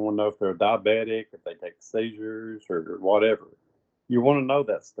know, you want to know if they're diabetic, if they take seizures or whatever. You want to know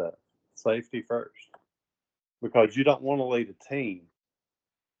that stuff. Safety first. Because you don't want to lead a team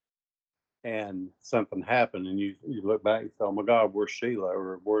and something happened and you look back and say, oh my God, where's Sheila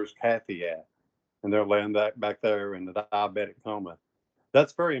or where's Kathy at? And they're laying back there in the diabetic coma.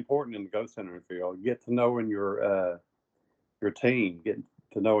 That's very important in the ghost hunting field. Get to know in your team, get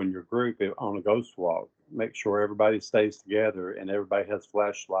to know in your group on a ghost walk. Make sure everybody stays together and everybody has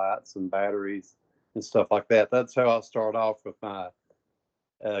flashlights and batteries and stuff like that. That's how I start off with my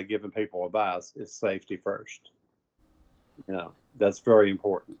giving people advice is safety first. You know, that's very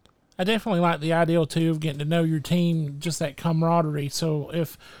important. I definitely like the idea too of getting to know your team, just that camaraderie. So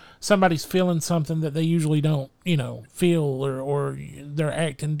if somebody's feeling something that they usually don't, you know, feel or they're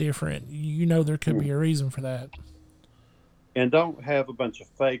acting different, you know, there could be a reason for that. And don't have a bunch of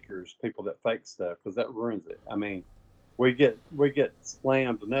fakers, people that fake stuff, because that ruins it. I mean, we get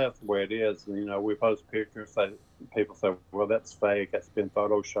slammed enough the way it is. And, you know, we post pictures, people say, well, that's fake, that's been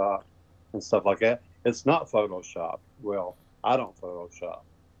Photoshopped and stuff like that. It's not Photoshopped. Well, I don't Photoshop.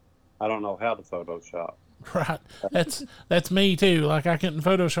 I don't know how to Photoshop. Right. That's me too. Like I couldn't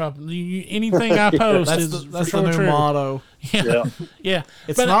Photoshop anything I post. That's the new motto. Yeah.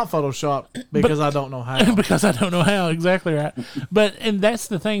 It's not Photoshop because I don't know how. Because I don't know how. Exactly right. And that's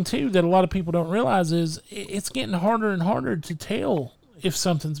the thing too that a lot of people don't realize is it's getting harder and harder to tell if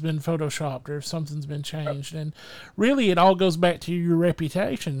something's been photoshopped or if something's been changed. And really, it all goes back to your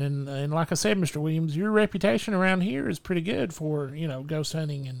reputation. And like I said, Mr. Williams, your reputation around here is pretty good for, ghost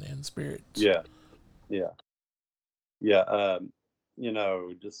hunting and spirits. Yeah.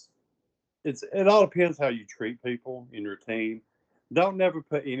 Just it all depends how you treat people in your team. Don't never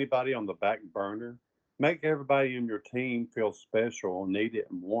put anybody on the back burner. Make everybody in your team feel special, needed,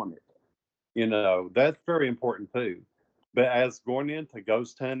 and wanted. That's very important too. But as going into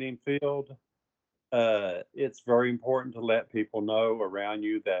ghost hunting field, it's very important to let people know around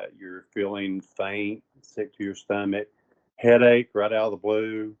you that you're feeling faint, sick to your stomach, headache right out of the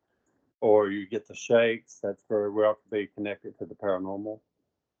blue, or you get the shakes. That's very well to be connected to the paranormal.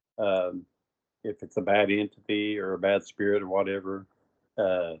 If it's a bad entity or a bad spirit or whatever,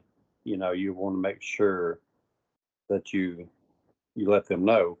 you want to make sure that you let them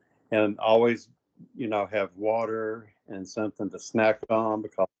know, and always, have water and something to snack on,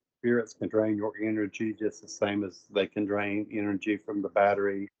 because spirits can drain your energy just the same as they can drain energy from the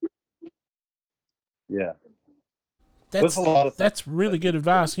battery. Yeah. That's really good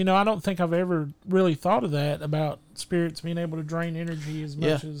advice. I don't think I've ever really thought of that about spirits being able to drain energy as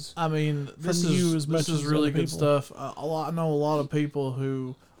much as. I mean, this is really good stuff. I know a lot of people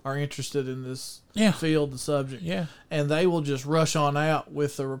who are interested in this field, the subject. Yeah. And they will just rush on out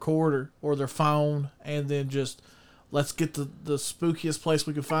with a recorder or their phone and then just, let's get the spookiest place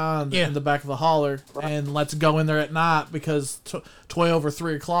we can find in the back of the holler, and let's go in there at night because 12 or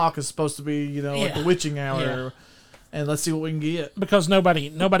 3 o'clock is supposed to be, like the witching hour. Yeah. And let's see what we can get. Because nobody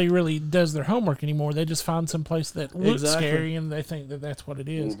really does their homework anymore. They just find some place that looks scary and they think that that's what it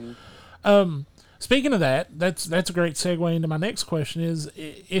is. Mm-hmm. Speaking of that's a great segue into my next question is,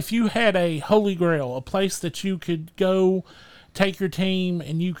 if you had a holy grail, a place that you could go take your team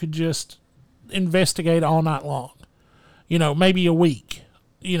and you could just investigate all night long, maybe a week,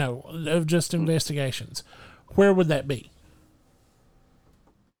 of just investigations, where would that be?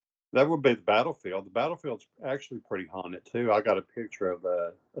 That would be the battlefield. The battlefield's actually pretty haunted too. I got a picture of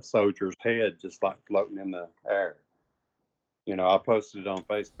a soldier's head just like floating in the air. I posted it on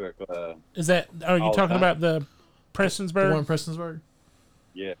Facebook. Are you talking about the Prestonsburg? The one in Prestonsburg?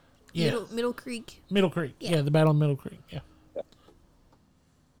 Yeah. Yeah. Middle Creek. Middle Creek. Yeah, the Battle of Middle Creek. Yeah.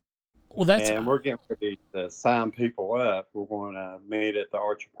 Well, and we're getting ready to sign people up. We're going to meet at the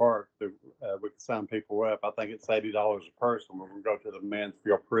Archer Park. We can sign people up. I think it's $80 a person. We're going to go to the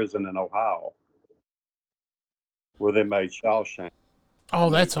Mansfield Prison in Ohio, where they made Shawshank. Oh,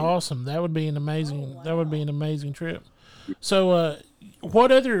 that's awesome! That would be an amazing. That would be an amazing trip. So,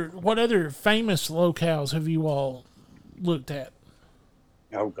 what other famous locales have you all looked at?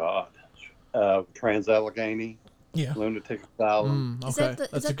 Oh God, Trans-Allegheny. Yeah. Lunatic Asylum. Okay.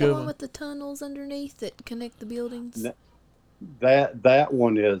 Is that the one with the tunnels underneath that connect the buildings? That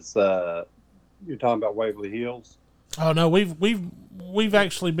one is you're talking about Waverly Hills? Oh no, we've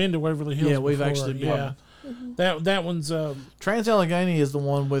actually been to Waverly Hills. Yeah, we've before. actually been. Yeah. Mm-hmm. That one's Trans-Allegheny is the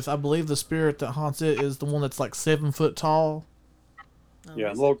one with, I believe the spirit that haunts it is the one that's like 7 foot tall. Yeah,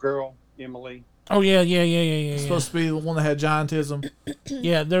 little girl, Emily. Oh yeah. It's supposed to be the one that had giantism.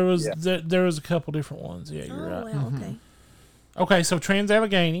 Yeah, there was a couple different ones. Yeah, you're right. Wow, okay. Okay, so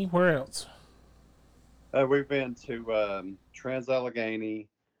Trans-Allegheny. Where else? We've been to Trans-Allegheny.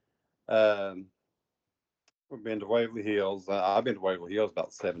 We've been to Waverly Hills. I've been to Waverly Hills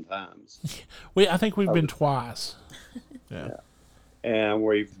about 7 times. I think we've been twice. Yeah. And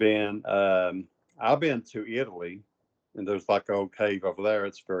we've been. I've been to Italy, and there's like an old cave over there.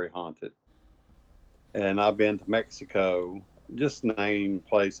 It's very haunted. And I've been to Mexico. Just name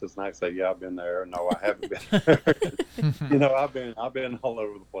places, and I say, yeah, I've been there. No, I haven't been there. I've been all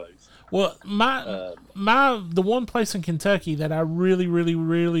over the place. Well, the one place in Kentucky that I really, really,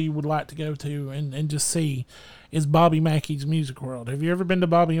 really would like to go to and just see is Bobby Mackey's Music World. Have you ever been to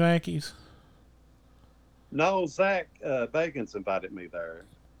Bobby Mackey's? No, Zach Bagans invited me there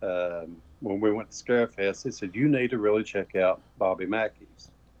when we went to Scarefest. He said, you need to really check out Bobby Mackey's.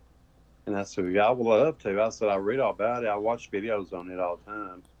 And I said, yeah, I would love to. I said, I read all about it. I watch videos on it all the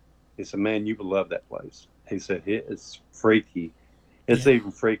time. He said, man, you would love that place. He said, it's freaky. It's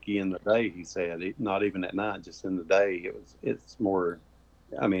even freaky in the day, he said. Not even at night, just in the day. It's more,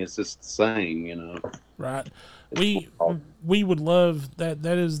 it's just the same, Right. We would love that.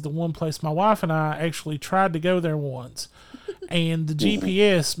 That is the one place my wife and I actually tried to go there once. And the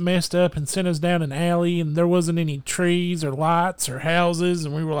GPS messed up and sent us down an alley, and there wasn't any trees or lights or houses,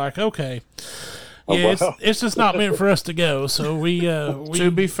 and we were like, okay, it's just not meant for us to go. So we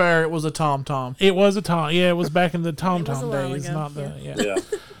to be fair, it was a TomTom. It was a Tom. Yeah, it was back in the TomTom days, not the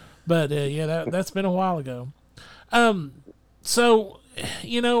But that's been a while ago. So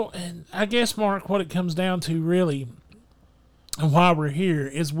and I guess, Mark, what it comes down to really, and why we're here,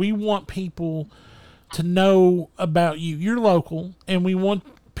 is we want people to know about you. You're local, and we want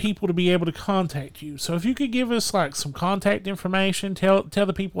people to be able to contact you. So if you could give us like some contact information, tell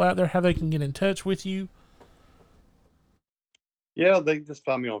the people out there how they can get in touch with you. Yeah, they can just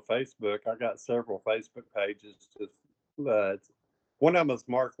find me on Facebook. I got several Facebook pages. Just one of them is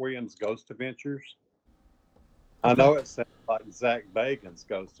Mark Williams Ghost Adventures. I know it sounds like Zach Bagan's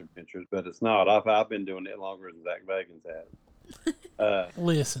Ghost Adventures, but it's not. I've been doing it longer than Zach Bagan's had.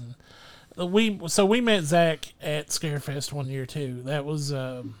 Listen, we met Zach at Scarefest one year too. That was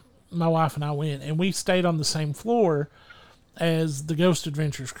my wife and I went, and we stayed on the same floor as the Ghost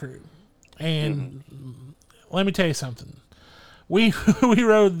Adventures crew. And let me tell you something. We we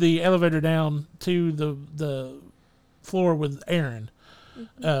rode the elevator down to the floor with Aaron.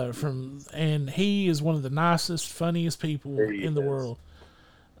 And he is one of the nicest, funniest people in the world.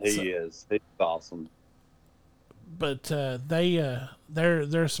 He is. He's awesome. But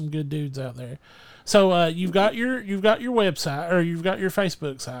there's some good dudes out there. So you've got your website, or you've got your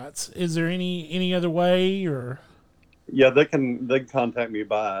Facebook sites. Is there any other way, or? Yeah, they can contact me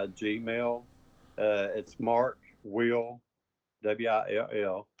by Gmail. It's Mark Will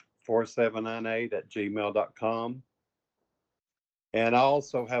WILL 4798@gmail.com. And I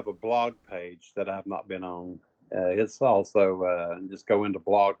also have a blog page that I've not been on. It's also just go into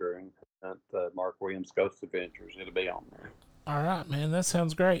Blogger and Mark Williams Ghost Adventures. It'll be on there. All right, man, that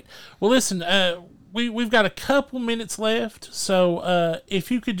sounds great. Well, listen, we've got a couple minutes left, so if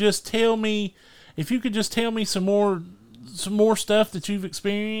you could just tell me some more stuff that you've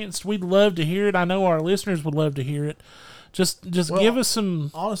experienced, we'd love to hear it. I know our listeners would love to hear it. Just give us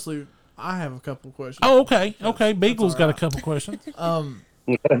some. Honestly, I have a couple questions. Oh, okay. Beagle's got a couple questions.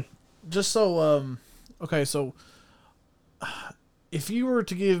 Just so, okay, so if you were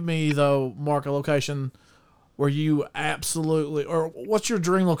to give me, though, Mark, a location where you absolutely, or what's your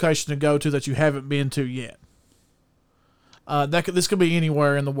dream location to go to that you haven't been to yet? This could be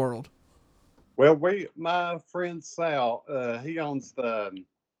anywhere in the world. Well, my friend Sal, he owns the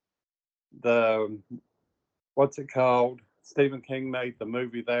what's it called? Stephen King made the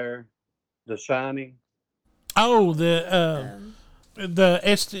movie there, The Shining. Oh, the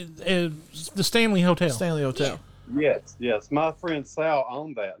Stanley Hotel. Stanley Hotel. Yes. My friend Sal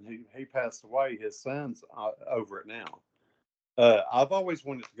owned that, and he passed away. His son's over it now. I've always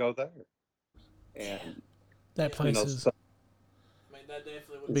wanted to go there, and that place is. I mean, that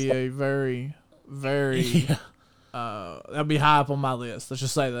definitely would be a very, very. That'd be high up on my list. Let's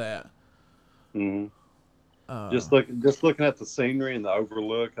just say that. Mm-hmm. Just looking at the scenery and the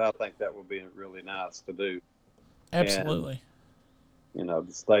overlook, I think that would be really nice to do. Absolutely. And, to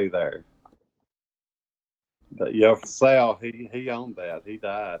stay there. But yeah, Sal, he owned that. He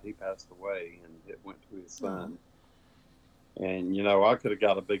died. He passed away, and it went to his son. And I could have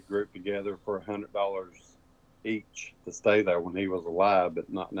got a big group together for $100 each to stay there when he was alive,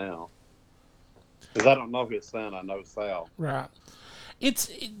 but not now. Because I don't know his son. I know Sal. Right.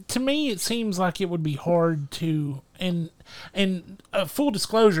 To me, it seems like it would be hard to, and full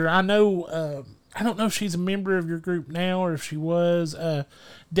disclosure, I know, I don't know if she's a member of your group now or if she was,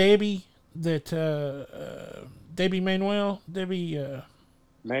 Debbie, Debbie Manuel.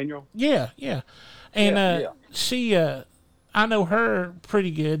 Manuel? Yeah. And, she, I know her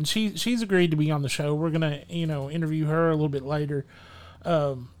pretty good, and she's agreed to be on the show. We're going to, interview her a little bit later,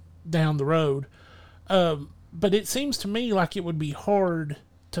 down the road. But it seems to me like it would be hard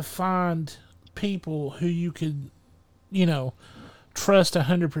to find people who you could, trust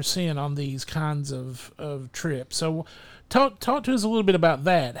 100% on these kinds of trips. So talk to us a little bit about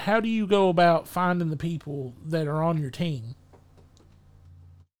that. How do you go about finding the people that are on your team?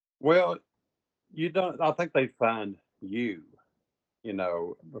 Well, I think they find you,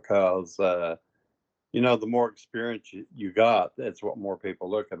 because, the more experience you got, that's what more people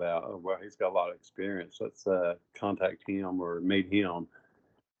look about. Oh, well, he's got a lot of experience. Let's contact him or meet him.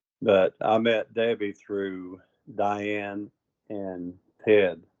 But I met Debbie through Diane and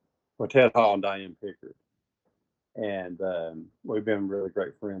Ted. Well, Ted Hall and Diane Pickard. And we've been really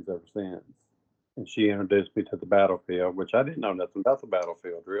great friends ever since. And she introduced me to the battlefield, which I didn't know nothing about the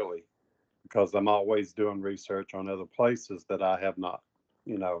battlefield, really, because I'm always doing research on other places that I have not,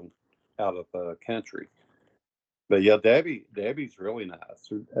 out of the country. But yeah, Debbie's really nice.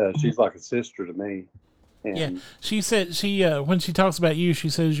 She's like a sister to me. And yeah, she said when she talks about you, she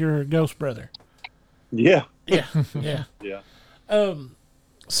says you're her ghost brother. Yeah. Yeah.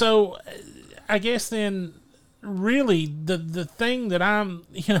 So I guess then, really, the thing that I'm,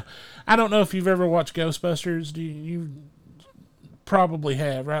 I don't know if you've ever watched Ghostbusters. probably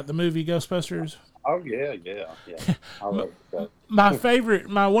have, right? The movie Ghostbusters. Oh yeah. I love that.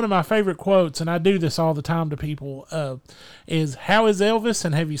 One of my favorite quotes, and I do this all the time to people, is "How is Elvis,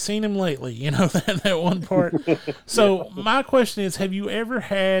 and have you seen him lately?" You know that one part. So my question is, have you ever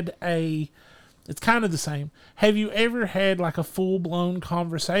had a? It's kind of the same. Have you ever had like a full blown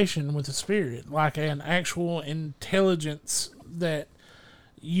conversation with a spirit, like an actual intelligence that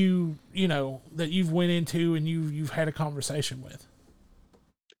that you've went into and you've had a conversation with?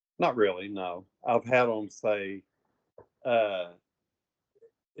 Not really. No, I've had them say, uh,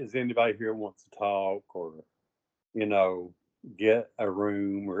 "Is anybody here wants to talk?" or get a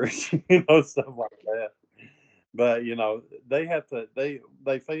room, or stuff like that. But they have to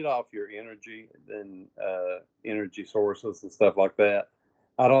they feed off your energy and energy sources and stuff like that.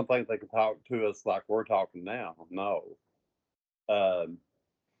 I don't think they can talk to us like we're talking now. No. Um,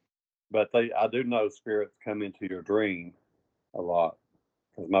 but I do know spirits come into your dream a lot,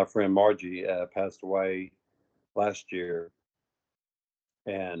 because my friend Margie passed away last year,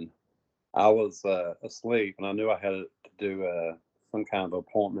 and I was asleep, and I knew I had to do some kind of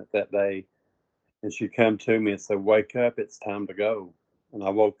appointment that day. And she come to me and said, "Wake up, it's time to go." And I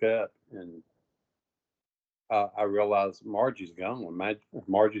woke up, and I realized Margie's gone.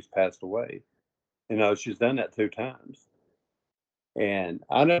 Margie's passed away. She's done that 2 times. And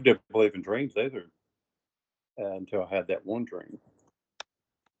I never did believe in dreams either, until I had that one dream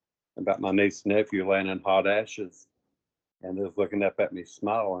about my niece and nephew laying in hot ashes, and they was looking up at me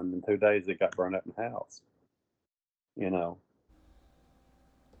smiling. In 2 days, they got burned up in the house. You know,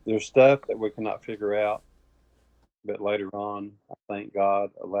 there's stuff that we cannot figure out, but later on, I think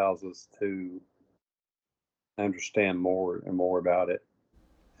God allows us to understand more and more about it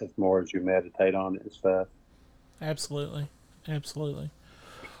as more as you meditate on it and stuff. Absolutely.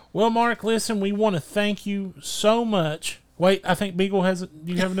 Well, Mark, listen, we want to thank you so much. Wait, I think Beagle has.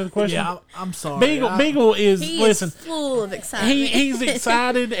 Do you have another question? Yeah, I'm sorry. Beagle is. Is full of excitement. He's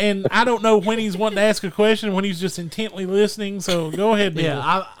excited, and I don't know when he's wanting to ask a question, when he's just intently listening. So go ahead, Beagle.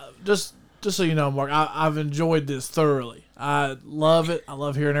 Yeah, just so you know, Mark, I've enjoyed this thoroughly. I love it. I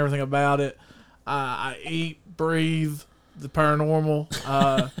love hearing everything about it. I eat, breathe the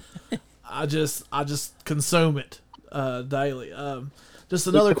paranormal. I just consume it daily. Just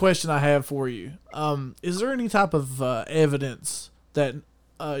another question I have for you. Is there any type of evidence that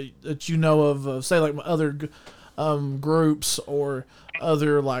that you know of, say like other groups or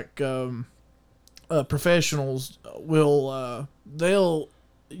other like professionals will they'll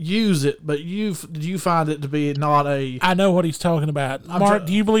use it, but did you find it to be not a? I know what he's talking about. Mark,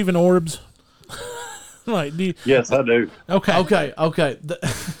 do you believe in orbs? Like, Yes, I do. Okay.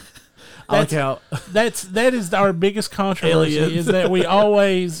 That is our biggest controversy. Aliens. Is that we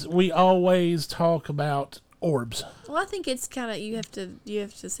always talk about orbs. Well, I think it's kind of you have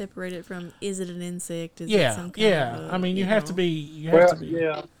to separate it from, is it an insect? Is it some kind of I mean, you have to be.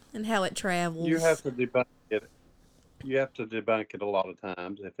 Yeah. And how it travels. You have to debunk it. You have to debunk it a lot of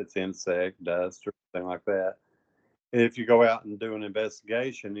times if it's insect, dust, or something like that. If you go out and do an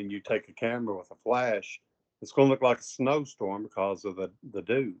investigation and you take a camera with a flash, it's going to look like a snowstorm because of the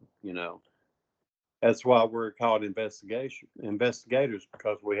dew. That's why we're called investigators,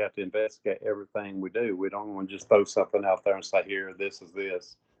 because we have to investigate everything we do. We don't want to just throw something out there and say, "Here, this is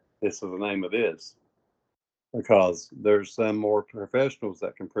the name of this," because there's some more professionals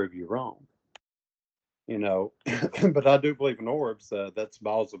that can prove you wrong. But I do believe in orbs. That's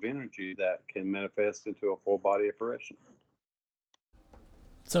balls of energy that can manifest into a full body apparition.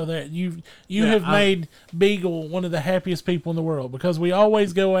 So that you have made Beagle one of the happiest people in the world, because we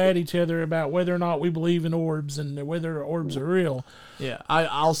always go at each other about whether or not we believe in orbs and whether orbs are real. Yeah,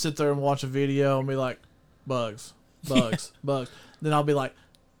 I'll sit there and watch a video and be like, bugs. Then I'll be like,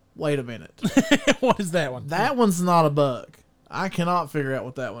 wait a minute. What is that one? That one's not a bug. I cannot figure out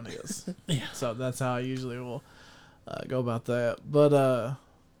what that one is. Yeah. So that's how I usually will go about that. But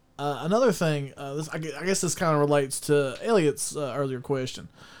another thing, I guess this kind of relates to Elliot's earlier question,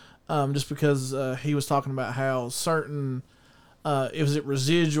 just because he was talking about how certain, is it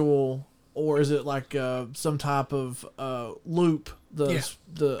residual or is it like some type of loop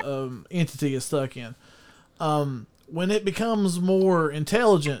the entity is stuck in. When it becomes more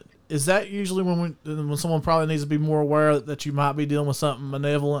intelligent, is that usually when someone probably needs to be more aware that you might be dealing with something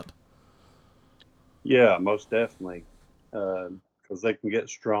malevolent? Yeah, most definitely. Because they can get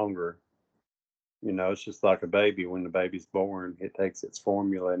stronger. It's just like a baby. When the baby's born, it takes its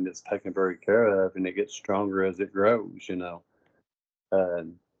formula and it's taken very care of, and it gets stronger as it grows.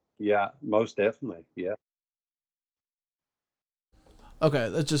 Yeah, most definitely. Yeah. Okay,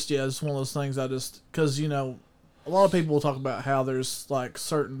 that's just it's one of those things. Because a lot of people will talk about how there's like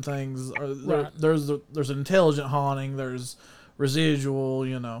certain things, or Right. there's an intelligent haunting, there's residual,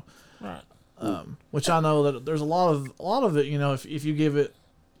 Right. which I know that there's a lot of it. If you give it,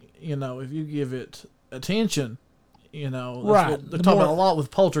 if you give it attention, that's Right. what they're The talking more- about a lot with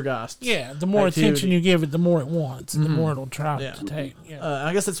poltergeists. Yeah, the more activity. attention you give it, the more it wants, and the more it'll try Yeah. to take. Yeah.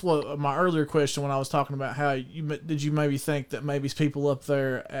 I guess that's what my earlier question when I was talking about how did you maybe think that maybe people up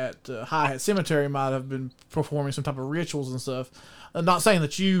there at High Hat Cemetery might have been performing some type of rituals and stuff. Not saying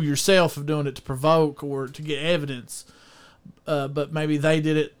that you yourself are doing it to provoke or to get evidence, but maybe they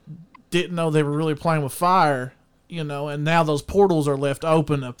didn't know they were really playing with fire, and now those portals are left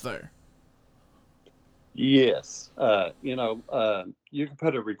open up there. Yes. You can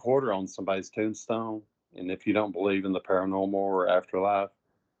put a recorder on somebody's tombstone, and if you don't believe in the paranormal or afterlife,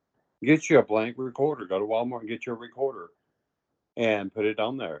 get you a blank recorder. Go to Walmart and get you a recorder and put it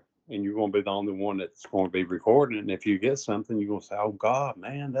on there. And you're going to be the only one that's going to be recording. And if you get something, you're going to say, "Oh God,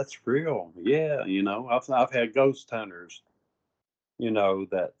 man, that's real." Yeah, I've had ghost hunters,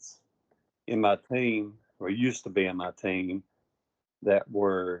 that's in my team, or used to be in my team, that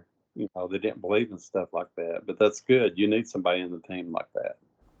were, they didn't believe in stuff like that. But that's good. You need somebody in the team like that.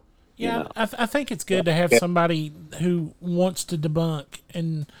 Yeah, I think it's good to have somebody who wants to debunk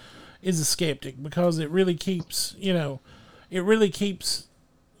and is a skeptic, because it really keeps,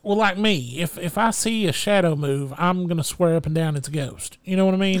 well, like me, if I see a shadow move, I'm going to swear up and down it's a ghost. You know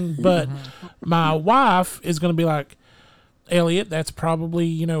what I mean? But my wife is going to be like, "Elliot, that's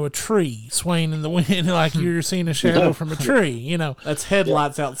probably, a tree swaying in the wind, like you're seeing a shadow from a tree, That's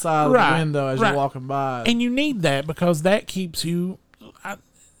headlights outside of the window as you're walking by. And you need that, because that keeps you,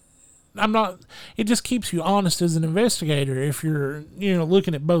 it just keeps you honest as an investigator if you're,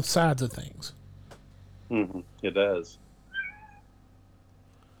 looking at both sides of things. Mm-hmm. It does.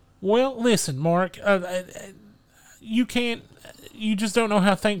 Well, listen, Mark, you just don't know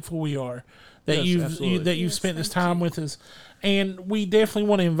how thankful we are that you've spent this time with us. And we definitely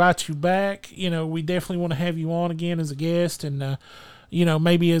want to invite you back. We definitely want to have you on again as a guest, and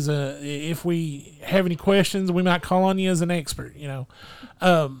maybe if we have any questions, we might call on you as an expert.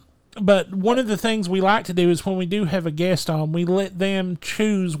 But one of the things we like to do is when we do have a guest on, we let them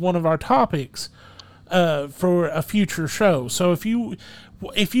choose one of our topics for a future show. So if you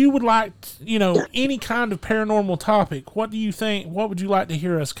would like, any kind of paranormal topic, what do you think? What would you like to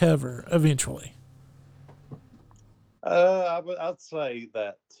hear us cover eventually? I'd say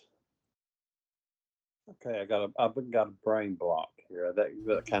that. Okay, I've got a brain block here.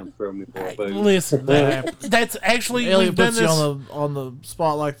 That kind of threw me for a loop. Listen, that's actually Elliot we've done puts this you on the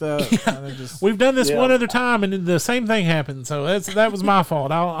spot like that. And it just, we've done this one other time, and the same thing happened. So that was my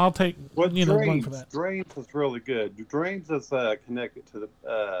fault. I'll take blame for that. Dreams is really good. Dreams is connected to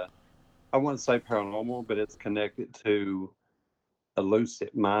the. I wouldn't say paranormal, but it's connected to a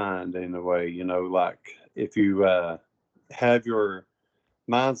lucid mind in a way. Like if you have your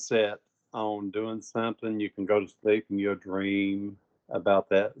mindset on doing something, you can go to sleep and you'll dream about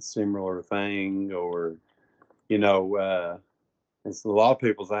that similar thing, or it's a lot of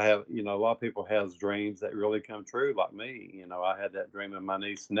people has dreams that really come true, like me. I had that dream of my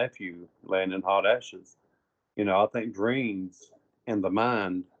niece and nephew laying in hot ashes. I think dreams and the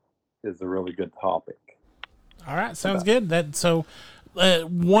mind is a really good topic. All right, sounds good.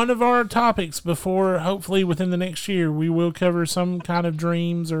 One of our topics before, hopefully within the next year, we will cover some kind of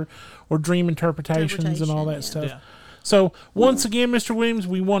dreams or dream interpretations and all that stuff. Yeah. So once again, Mr. Williams,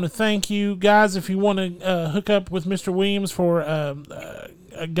 we want to thank you guys. If you want to hook up with Mr. Williams for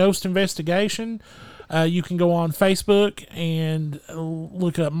a ghost investigation, you can go on Facebook and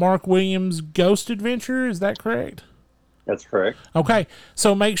look up Mark Williams Ghost Adventure. Is that correct? That's correct. Okay,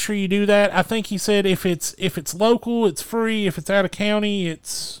 so make sure you do that. I think he said if it's local, it's free. If it's out of county,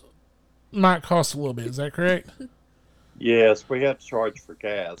 it's might cost a little bit. Is that correct? Yes, we have to charge for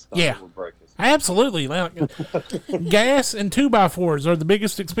gas. Yeah, absolutely. Gas and 2x4s are the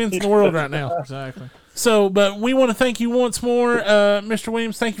biggest expense in the world right now. Exactly. So, but we want to thank you once more, Mr.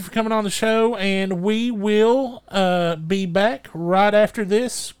 Williams. Thank you for coming on the show, and we will be back right after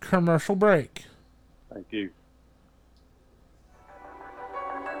this commercial break. Thank you.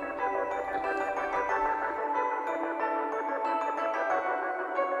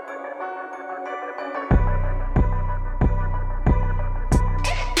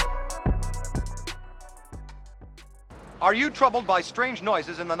 Are you troubled by strange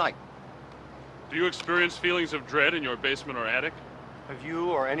noises in the night? Do you experience feelings of dread in your basement or attic? Have you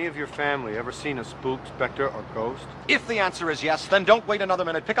or any of your family ever seen a spook, specter, or ghost? If the answer is yes, then don't wait another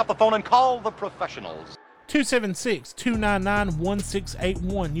minute. Pick up the phone and call the professionals.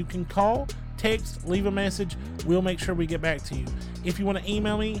 276-299-1681. You can call, text, leave a message. We'll make sure we get back to you. If you want to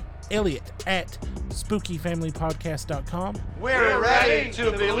email me, Elliot@spookyfamilypodcast.com. We're ready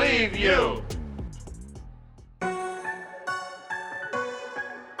to believe you.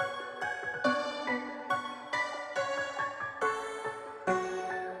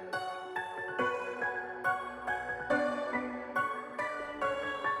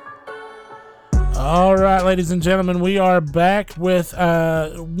 All right, ladies and gentlemen, we are back with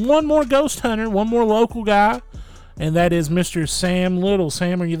one more ghost hunter, one more local guy, and that is Mr. Sam Little.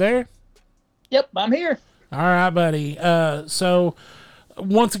 Sam, are you there? Yep, I'm here. All right, buddy. So,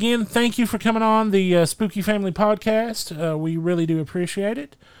 once again, thank you for coming on the Spooky Family Podcast. We really do appreciate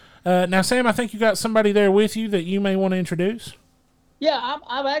it. Now, Sam, I think you got somebody there with you that you may want to introduce. Yeah,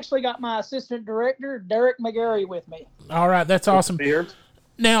 I've actually got my assistant director, Derek McGarry, with me. All right, that's awesome.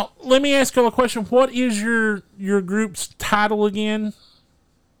 Now, let me ask you a question. What is your group's title again?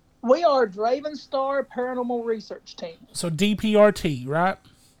 We are Draven Star Paranormal Research Team. So DPRT, right?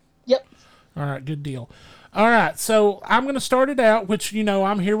 Yep. All right, good deal. All right, so I'm going to start it out, which,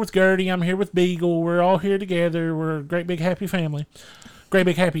 I'm here with Gertie, I'm here with Beagle, we're all here together, we're a great big happy family. Great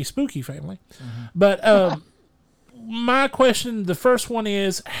big happy spooky family. Mm-hmm. But my question, the first one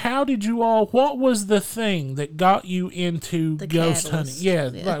is, what was the thing that got you into ghost hunting? Yeah,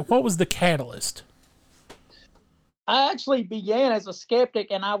 like, what was the catalyst? I actually began as a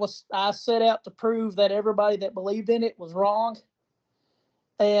skeptic, and I set out to prove that everybody that believed in it was wrong.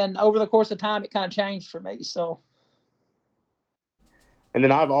 And over the course of time, it kind of changed for me. So, and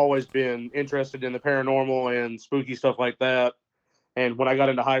then I've always been interested in the paranormal and spooky stuff like that. And when I got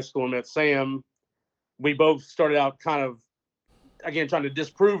into high school and met Sam, we both started out kind of, again, trying to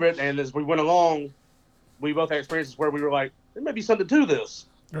disprove it. And as we went along, we both had experiences where we were like, there may be something to this.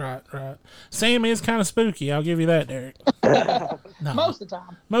 Right. Sam is kind of spooky. I'll give you that, Derek. No. Most of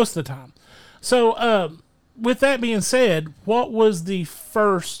the time. So, with that being said, what was the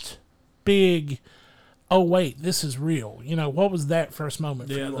first big, oh, wait, this is real? What was that first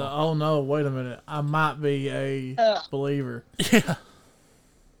moment for you? Oh, no, wait a minute. I might be a believer. Yeah.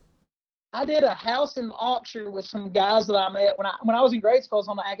 I did a house in auction with some guys that I met when I was in grade school. I was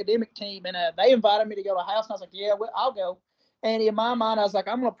on the academic team, and they invited me to go to a house, and I was like, yeah, well, I'll go. And in my mind, I was like,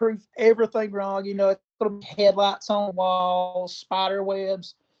 I'm going to prove everything wrong. It's going to be headlights on walls, spider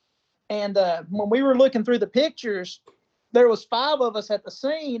webs. And when we were looking through the pictures, there was 5 of us at the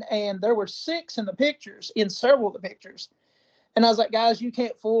scene, and there were 6 in the pictures, in several of the pictures. And I was like, guys, you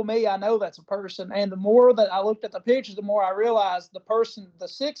can't fool me. I know that's a person. And the more that I looked at the pictures, the more I realized the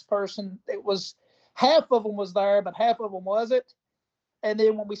 6th person, it was half of them was there, but half of them wasn't. And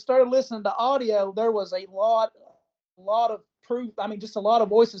then when we started listening to audio, there was a lot of proof. I mean, just a lot of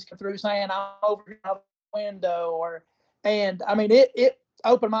voices come through saying, I'm over here out the window. It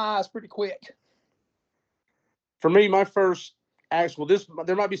opened my eyes pretty quick. For me, my first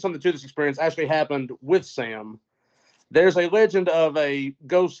there might be something to this experience, actually happened with Sam. There's a legend of a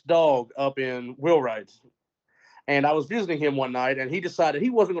ghost dog up in Wheelwright. And I was visiting him one night, and he decided he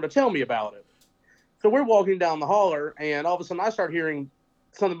wasn't going to tell me about it. So we're walking down the holler, and all of a sudden I start hearing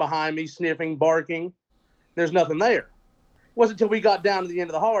something behind me, sniffing, barking. There's nothing there. It wasn't until we got down to the end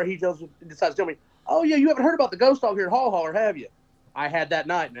of the holler, he decides to tell me, oh, yeah, you haven't heard about the ghost dog here at Holler, have you? I had that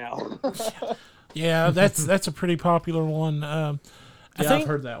night now. Yeah, that's a pretty popular one. I've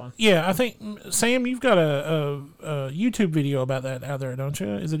heard that one. Yeah, I think, Sam, you've got a YouTube video about that out there, don't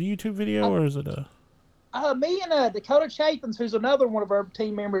you? Is it a YouTube video or is it a... Me and Dakota Chapins, who's another one of our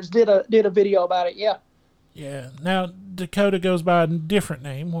team members, did a video about it, yeah. Yeah. Now, Dakota goes by a different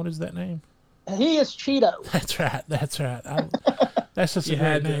name. What is that name? He is Cheeto. That's right. That's just a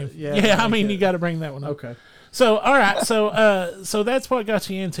great name. You got to bring that one up. Okay. So, all right. So that's what got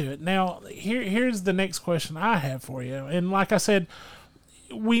you into it. Now, here's the next question I have for you. And like I said,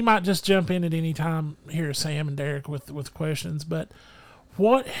 we might just jump in at any time here, Sam and Derek, with questions. But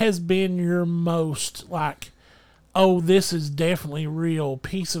what has been your most, this is definitely real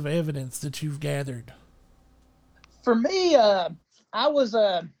piece of evidence that you've gathered? For me, I was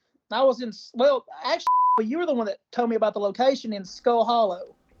in, actually, you were the one that told me about the location in Skull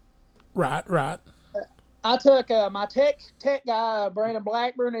Hollow. Right. I took my tech guy, Brandon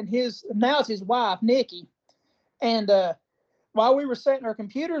Blackburn, and now it's his wife, Nikki. And while we were setting our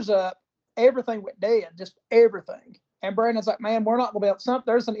computers up, everything went dead, just everything. And Brandon's like, man, we're not going to be able to,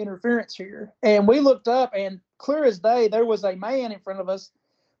 there's some interference here. And we looked up, and clear as day, there was a man in front of us,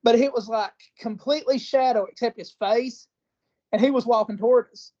 but it was like completely shadow except his face, and he was walking toward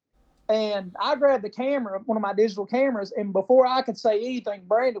us. And I grabbed the camera, one of my digital cameras, and before I could say anything,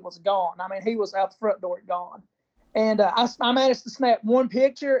 Brandon was gone. I mean, he was out the front door gone. And I managed to snap one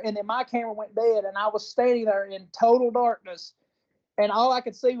picture, and then my camera went dead, and I was standing there in total darkness, and all I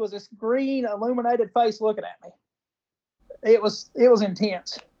could see was this green illuminated face looking at me. It was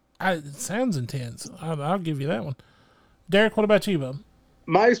intense. It sounds intense. I'll give you that one. Derek, what about you, bub?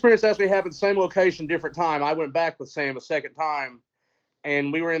 My experience actually happened same location, different time. I went back with Sam a second time,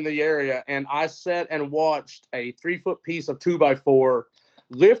 and we were in the area, and I sat and watched a 3-foot piece of 2x4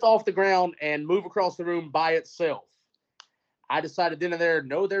 lift off the ground and move across the room by itself. I decided then and there,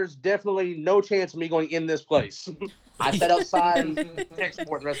 no, there's definitely no chance of me going in this place. I sat outside and text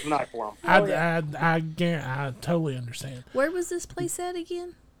for the rest of the night for him. I totally understand. Where was this place at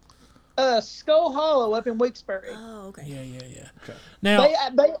again? Skull Hollow up in Wilkes-Barre. Oh, okay. Yeah. Okay. Now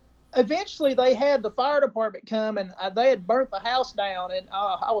they eventually they had the fire department come, and they had burnt the house down, and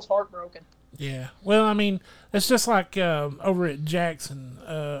I was heartbroken. Yeah. Well, I mean, it's just like over at Jackson,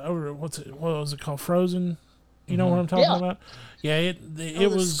 over what was it called, Frozen? You know what I'm talking about? Yeah,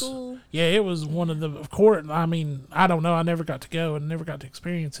 it was. School. Yeah, it was one of the. Of course, I mean, I don't know. I never got to go and never got to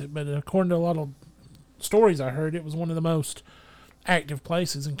experience it, but according to a lot of stories I heard, it was one of the most active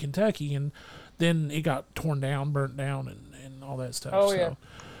places in Kentucky, and then it got torn down, burnt down, and all that stuff. Oh yeah.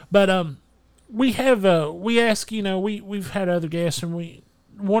 But we have we ask, we've had other guests, and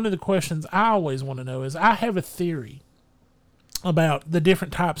one of the questions I always want to know is, I have a theory about the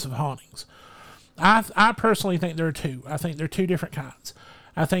different types of hauntings. I personally think there are two. I think there are two different kinds.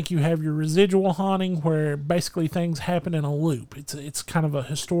 I think you have your residual haunting, where basically things happen in a loop. It's kind of a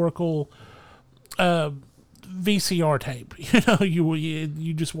historical VCR tape.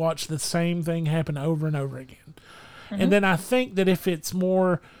 You just watch the same thing happen over and over again. Mm-hmm. And then I think that if it's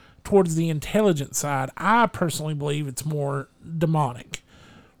more towards the intelligent side, I personally believe it's more demonic.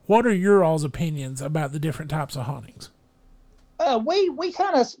 What are your all's opinions about the different types of hauntings? We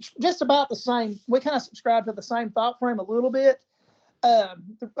kind of just about the same. We kind of subscribe to the same thought frame a little bit.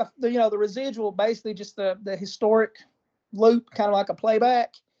 The residual, basically just the historic loop, kind of like a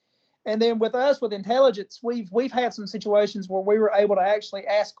playback. And then with us, with intelligence, we've had some situations where we were able to actually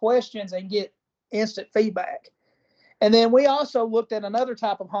ask questions and get instant feedback. And then we also looked at another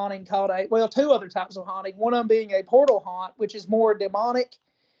type of haunting called two other types of haunting. One of them being a portal haunt, which is more demonic.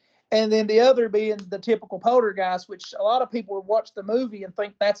 And then the other being the typical poltergeist, which a lot of people would watch the movie and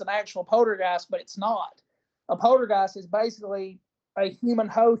think that's an actual poltergeist, but it's not. A poltergeist is basically a human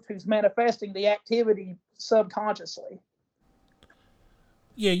host who's manifesting the activity subconsciously.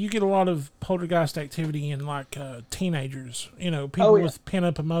 Yeah, you get a lot of poltergeist activity in like teenagers. People with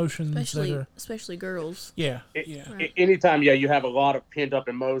pent-up emotions. Especially girls. Yeah. Anytime, you have a lot of pent-up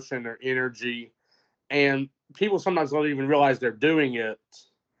emotion or energy, and people sometimes don't even realize they're doing it.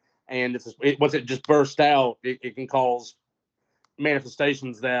 And once it just bursts out, it can cause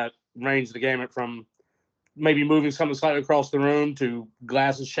manifestations that range the gamut from maybe moving something slightly across the room to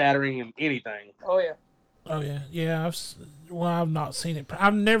glasses shattering and anything. Oh yeah. Oh yeah. I've not seen it.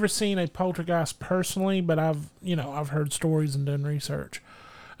 I've never seen a poltergeist personally, but I've heard stories and done research.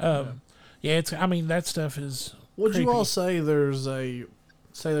 That stuff is. Would creepy. you all say there's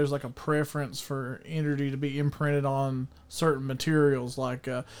like a preference for energy to be imprinted on certain materials? Like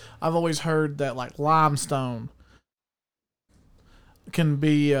I've always heard that like limestone can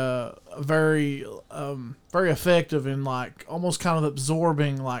be very effective in like almost kind of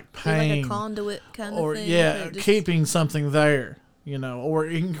absorbing like pain, like a conduit kind or of thing. Yeah, keeping something there, or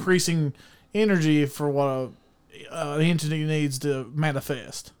increasing energy for what an entity needs to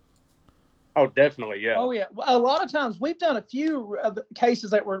manifest. Oh, definitely, yeah. Oh, yeah. A lot of times we've done a few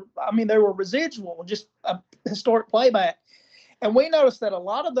cases that were, they were residual, just a historic playback. And we noticed that a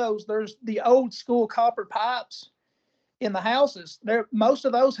lot of those, there's the old school copper pipes in the houses. Most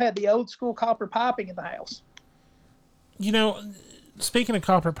of those had the old school copper piping in the house. Speaking of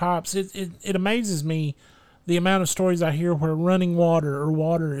copper pipes, it amazes me the amount of stories I hear where running water or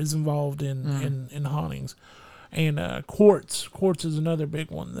water is involved in hauntings. And quartz is another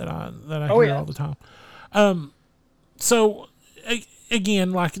big one that I hear all the time. So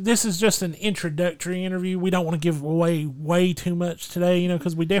again, like, this is just an introductory interview. We don't want to give away way too much today,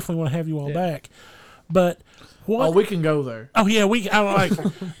 because we definitely want to have you all back. But we can go there. Oh yeah,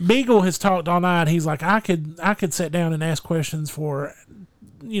 Beagle has talked all night. He's like, I could sit down and ask questions for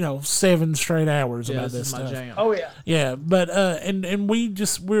 7 straight hours about this stuff. My jam. Oh yeah. Yeah, but and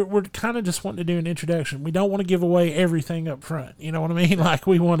we're kind of just wanting to do an introduction. We don't want to give away everything up front. You know what I mean? Like,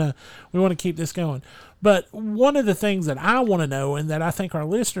 we want to keep this going. But one of the things that I want to know, and that I think our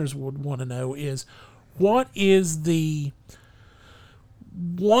listeners would want to know, is what is the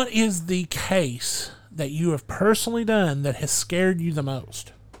what is the case that you have personally done that has scared you the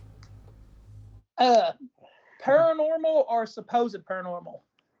most? Paranormal or supposed paranormal?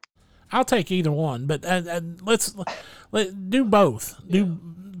 I'll take either one, but let's do both. Do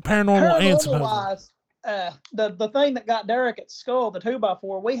paranormal and supposed. Wise, the thing that got Derek at Skull, the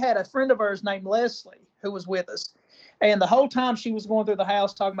 2x4, we had a friend of ours named Leslie who was with us. And the whole time she was going through the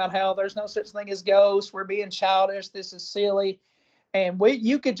house talking about how there's no such thing as ghosts, we're being childish, this is silly. And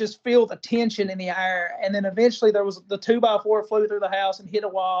you could just feel the tension in the air. And then eventually there was the 2x4 flew through the house and hit a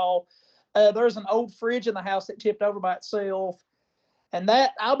wall. There's an old fridge in the house that tipped over by itself. And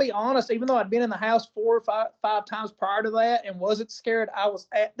that, I'll be honest, even though I'd been in the house 4 or 5 times prior to that and wasn't scared,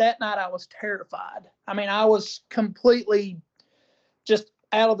 that night I was terrified. I mean, I was completely just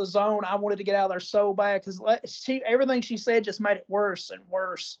out of the zone. I wanted to get out of there so bad because everything she said just made it worse and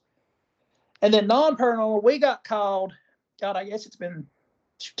worse. And then non-paranormal, we got called, God, I guess it's been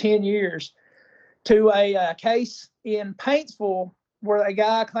 10 years, to a case in Paintsville where a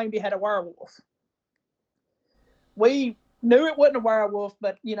guy claimed he had a werewolf. We knew it wasn't a werewolf,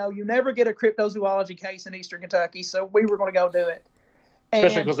 but, you never get a cryptozoology case in Eastern Kentucky, so we were going to go do it.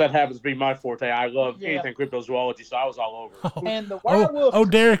 Especially because that happens to be my forte. I love anything cryptozoology, so I was all over. And the werewolf. Oh,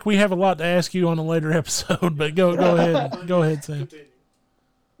 Derek, we have a lot to ask you on a later episode, but go ahead. Go ahead, Sam.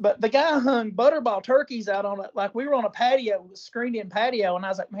 But the guy hung butterball turkeys out on it. Like we were on a patio, a screened-in patio, and I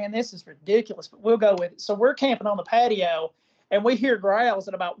was like, man, this is ridiculous, but we'll go with it. So we're camping on the patio, and we hear growls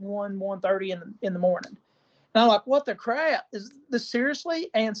at about 1:30 in the morning. And I'm like, what the crap? Is this seriously?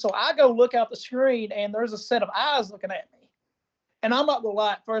 And so I go look out the screen, and there's a set of eyes looking at me. And I'm not going to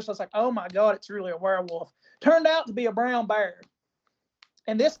lie, at first I was like, oh my God, it's really a werewolf. Turned out to be a brown bear.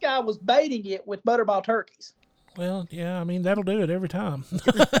 And this guy was baiting it with butterball turkeys. Well, yeah, I mean, that'll do it every time.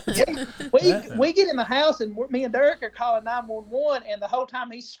 we get in the house, and me and Derek are calling 911, and the whole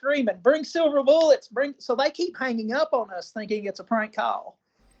time he's screaming, bring silver bullets. So they keep hanging up on us thinking it's a prank call.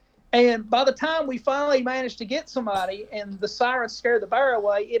 And by the time we finally managed to get somebody and the sirens scared the bear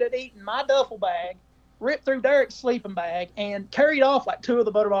away, it had eaten my duffel bag, ripped through Derek's sleeping bag, and carried off like 2 of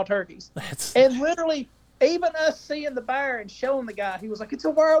the butterball turkeys. And literally, even us seeing the bear and showing the guy, he was like, it's a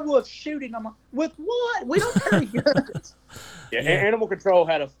werewolf shooting. I'm like, with what? We don't carry guns. Yeah, Animal Control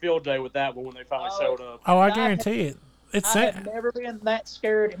had a field day with that one when they finally showed up. Oh, I guarantee it. I have never been that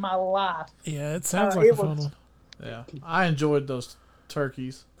scared in my life. Yeah, it sounds like a fun one. Yeah, I enjoyed those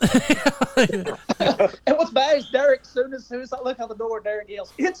turkeys. And what's bad is Derek, as soon as I look out the door, Derek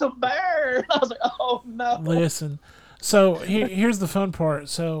yells, it's a bear. I was like, oh no. Listen, so here's the fun part.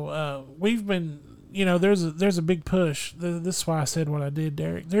 So we've been, there's a big push. This is why I said what I did,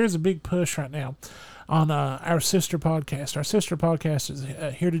 Derek. There's a big push right now on our sister podcast. Our sister podcast is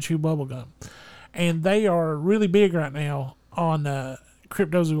Here to Chew Bubblegum, and they are really big right now on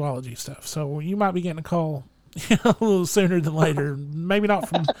cryptozoology stuff. So you might be getting a call a little sooner than later. Maybe not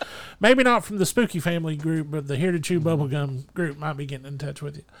from the Spooky Family group, but the Here to Chew Bubblegum group might be getting in touch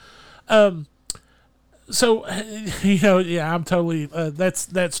with you. So I'm totally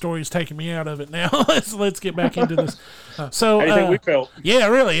that story is taking me out of it now. let's get back into this. So anything we felt. Yeah,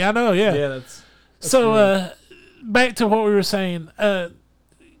 really, I know. Yeah, that's so back to what we were saying.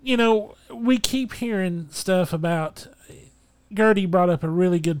 We keep hearing stuff about. Gertie brought up a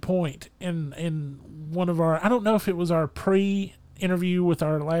really good point in one of our, I don't know if it was our pre-interview with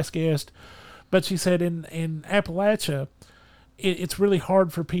our last guest, but she said in Appalachia, it's really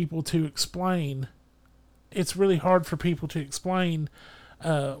hard for people to explain. It's really hard for people to explain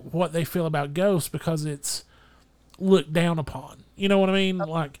what they feel about ghosts because it's looked down upon. You know what I mean?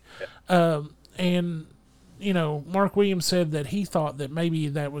 Like, and Mark Williams said that he thought that maybe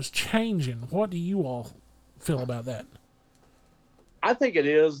that was changing. What do you all feel about that? I think it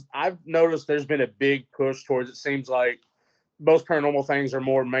is. I've noticed there's been a big push towards it. Seems like most paranormal things are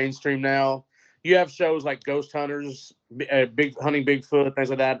more mainstream now. You have shows like Ghosthunters, big hunting Bigfoot, things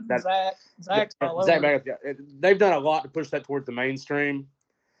like that. Zach's all over. They've done a lot to push that towards the mainstream.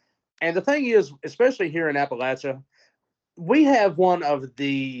 And the thing is, especially here in Appalachia, we have one of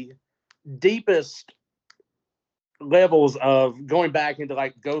the deepest levels of going back into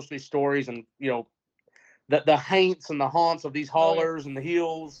like ghostly stories and the haunts and the haunts of these hollers and the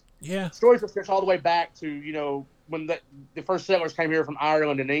hills. Yeah. Stories that stretch all the way back to, when the first settlers came here from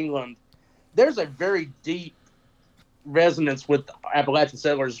Ireland and England. There's a very deep resonance with Appalachian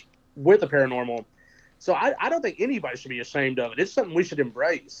settlers with the paranormal. So I don't think anybody should be ashamed of it. It's something we should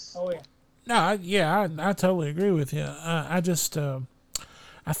embrace. Oh, yeah. No, I totally agree with you. I just,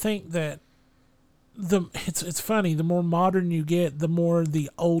 I think that it's funny. The more modern you get, the more the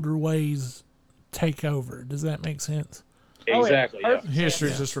older ways take over. Does that make sense? Exactly. Yeah.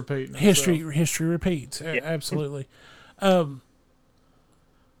 History's just repeating. itself. History repeats. Absolutely.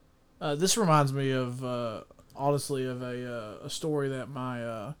 This reminds me of honestly of a story that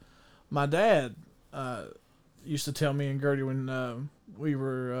my dad used to tell me and Gertie when we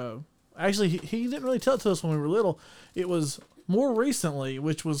were actually he didn't really tell it to us when we were little. It was more recently,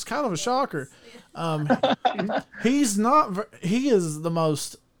 which was kind of a shocker. He is the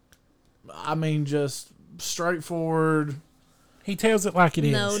most, I mean, just straightforward. He tells it like it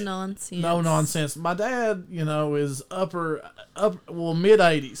is. No nonsense. No nonsense. My dad, is mid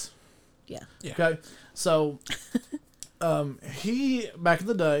 80s. Yeah. Okay. So, he back in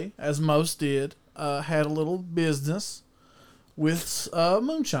the day, as most did, had a little business with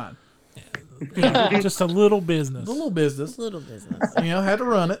moonshine. Just a little business. Little business. Had to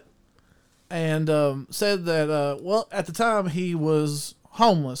run it, and said that at the time he was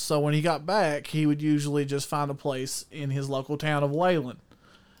homeless, so when he got back, he would usually just find a place in his local town of Wayland,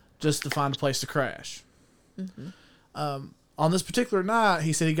 just to find a place to crash. Mm-hmm. On this particular night,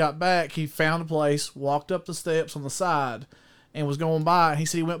 he said he got back, he found a place, walked up the steps on the side, and was going by. He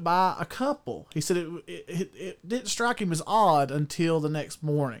said he went by a couple. He said it didn't strike him as odd until the next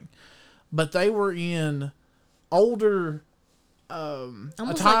morning, but they were in older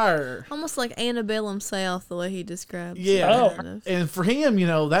attire. Almost like antebellum South, the way he describes it. Yeah. And for him,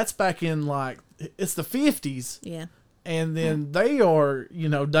 that's back in it's the 50s. Yeah. And then they are,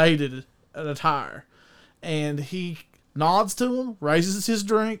 dated attire. And he nods to him, raises his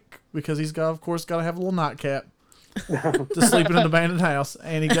drink, because he's got to have a little nightcap to sleep in an abandoned house.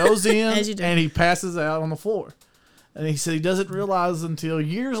 And he goes in and he passes out on the floor. And he said he doesn't realize until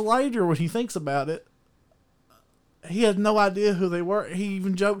years later when he thinks about it, he had no idea who they were. He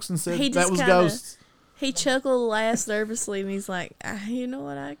even jokes and said that was ghosts. He chuckled, laughed nervously, and he's like, "You know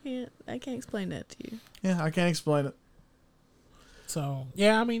what? I can't explain that to you." Yeah, I can't explain it. So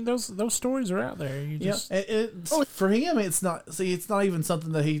yeah, I mean those stories are out there. You just for him, it's not. See, it's not even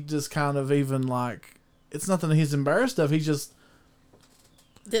something that he just kind of even like. It's nothing that he's embarrassed of. He just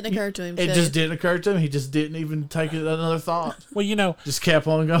didn't occur to him. It just didn't occur to him. He just didn't even take it another thought. Well, just kept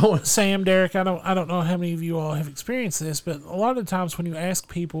on going. Sam, Derek, I don't know how many of you all have experienced this, but a lot of the times when you ask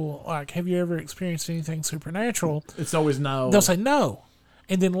people, like, have you ever experienced anything supernatural? It's always no. They'll say no.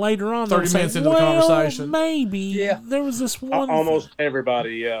 And then later on, 30 minutes into the conversation, maybe there was this one. Almost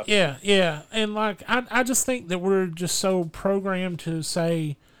everybody, yeah. Yeah. And I just think that we're just so programmed to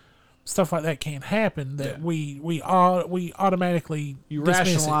say stuff like that can't happen that we automatically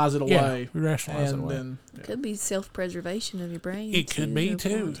rationalize it away. Yeah, we rationalize it away. Then, could be self-preservation of your brain. It could be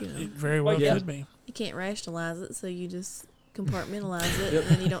too. It very well could be. You can't rationalize it, so you just compartmentalize it, and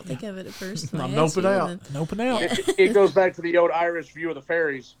then you don't think of it at first. Nope it out. It goes back to the old Irish view of the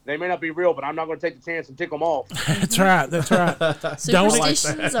fairies. They may not be real, but I'm not going to take the chance and tick them off. That's right.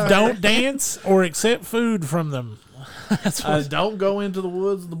 Don't dance or accept food from them. Don't go into the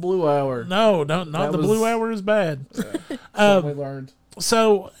woods in the blue hour. No, don't. The blue hour is bad. We learned.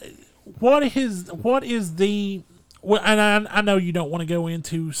 So, what is the? Well, and I know you don't want to go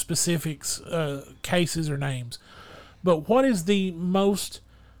into specifics, cases or names, but what is the most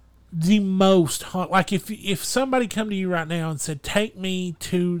like if somebody come to you right now and said, take me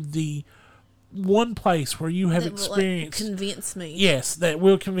to the one place where you have experienced, convince me. Yes, that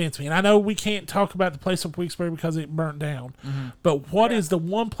will convince me. And I know we can't talk about the place up Wilkes-Barre because it burnt down. Mm-hmm. But what is the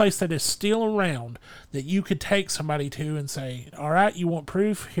one place that is still around that you could take somebody to and say, all right, you want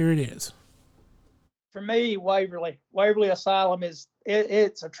proof? Here it is. For me, Waverly Asylum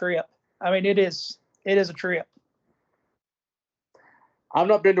it's a trip. I mean, it is a trip. I've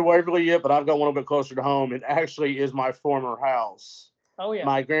not been to Waverly yet, but I've got one a bit closer to home. It actually is my former house. Oh yeah,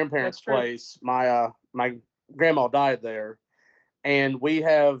 my grandparents' place. My grandma died there, and we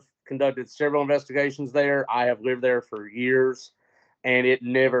have conducted several investigations there. I have lived there for years, and it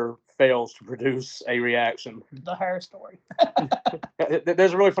never fails to produce a reaction. The hair story.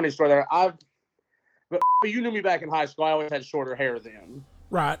 There's a really funny story there. You knew me back in high school. I always had shorter hair then.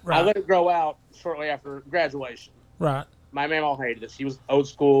 Right. I let it grow out shortly after graduation. Right. My mom hated it. She was old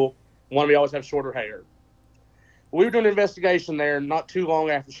school, wanted me to always have shorter hair. We were doing an investigation there not too long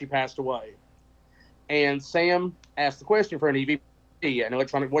after she passed away. And Sam asked the question for an EVP, an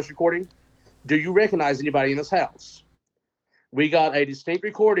electronic voice recording. Do you recognize anybody in this house? We got a distinct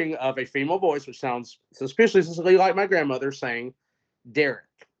recording of a female voice, which sounds suspiciously like my grandmother, saying, Derek.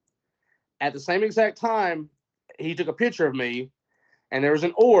 At the same exact time, he took a picture of me, and there was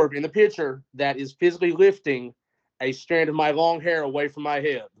an orb in the picture that is physically lifting a strand of my long hair away from my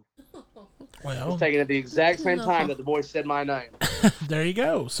head. Well, it was taken at the exact same time that the voice said my name. There you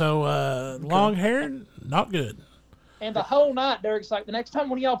go. So, long hair, not good. And the whole night, Derek's like, the next time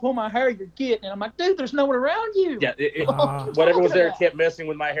one of y'all pull my hair, you're getting. And I'm like, dude, there's no one around you. Yeah, whatever was there kept messing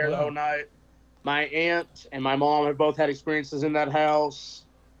with my hair the whole night. My aunt and my mom have both had experiences in that house.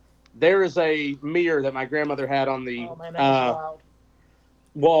 There is a mirror that my grandmother had on the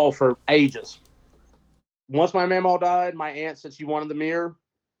wall for ages. Once my mamaw died, my aunt said she wanted the mirror.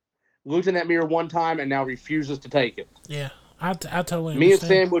 Looked in that mirror one time and now refuses to take it. Yeah, I totally understand. Me and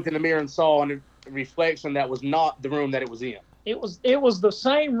Sam looked in the mirror and saw a reflection that was not the room that it was in. It was the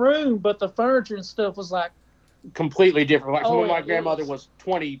same room, but the furniture and stuff was like completely different. Like when my grandmother was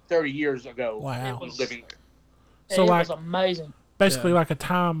 20, 30 years ago. Wow. Living there. So it like, was amazing. Basically like a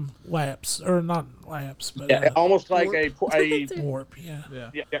time lapse, or not lapse, but almost like warp. a warp. Yeah.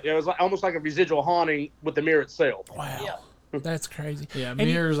 It was almost like a residual haunting with the mirror itself. Wow. That's crazy. Yeah,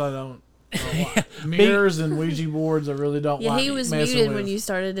 mirrors I don't like. Mirrors and Ouija boards I really don't like. Yeah, he was muted when you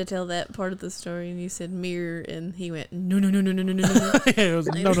started to tell that part of the story, and you said mirror, and he went, no. It was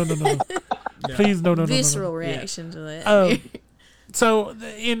no. Please, no. Visceral reaction to that. So,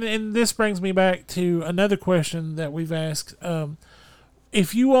 and this brings me back to another question that we've asked.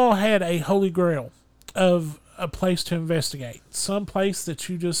 If you all had a holy grail of a place to investigate, some place that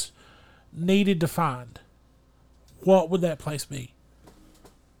you just needed to find, what would that place be?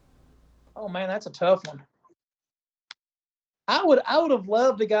 Oh man, that's a tough one. I would have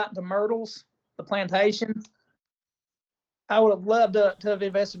loved to got into Myrtles, the plantation. I would have loved to have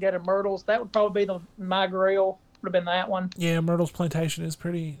investigated Myrtles. That would probably be my grail. Would have been that one. Yeah, Myrtles Plantation is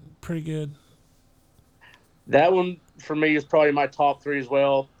pretty good. That one for me is probably my top 3 as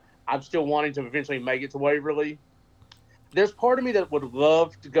well. I'm still wanting to eventually make it to Waverly. There's part of me that would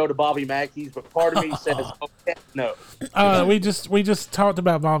love to go to Bobby Mackey's, but part of me says, okay, no. We just talked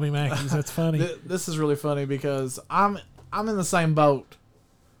about Bobby Mackey's. That's funny. This is really funny because I'm in the same boat.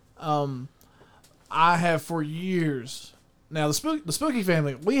 I have for years. Now the Spooky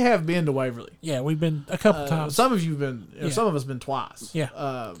family, we have been to Waverly. Yeah, we've been a couple times. Some of you've been. Some of us been twice.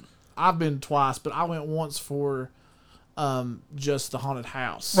 Yeah. I've been twice, but I went once for just the haunted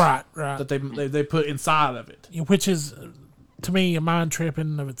house. Right. That they put inside of it, which is to me a mind trip in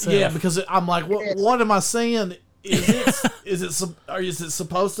and of itself. Yeah, because I'm like, what am I saying? Is it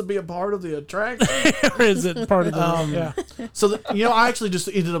supposed to be a part of the attraction, or is it part of the? So I actually just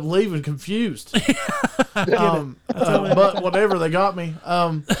ended up leaving confused. But whatever, they got me.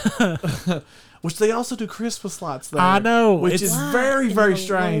 Which they also do Christmas lights there. I know, which is very, very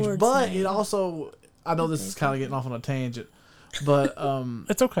strange. But it also, I know this is kind of getting off on a tangent, but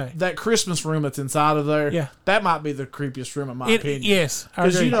it's okay. That Christmas room that's inside of there, that might be the creepiest room in my opinion. Yes,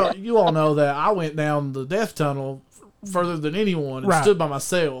 because you all know that I went down the death tunnel further than anyone and stood by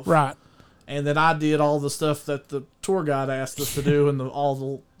myself. Right. And then I did all the stuff that the tour guide asked us to do in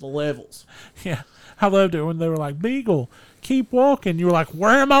all the levels. Yeah. I loved it when they were like, Beagle, keep walking. You were like,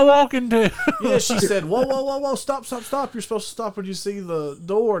 where am I walking to? Yeah, she said, whoa, stop. You're supposed to stop when you see the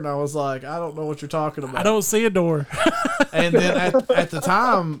door. And I was like, I don't know what you're talking about. I don't see a door. And then at the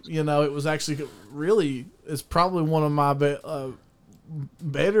time, it was actually really, it's probably one of my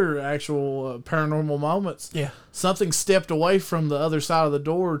better actual paranormal moments. Yeah. Something stepped away from the other side of the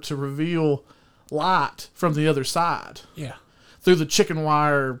door to reveal light from the other side. Yeah. Through the chicken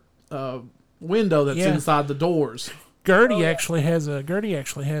wire window that's inside the doors. Gertie actually has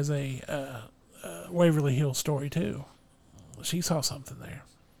a Waverly Hills story too. She saw something there.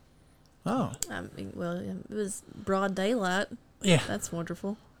 Oh. I mean, well, it was broad daylight. Yeah. That's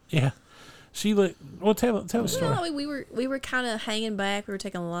wonderful. Yeah. She looked. Well, tell the story. No, we were kind of hanging back. We were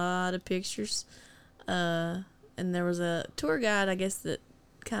taking a lot of pictures, and there was a tour guide, I guess, that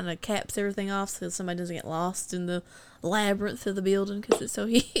kind of caps everything off so somebody doesn't get lost in the labyrinth of the building because it's so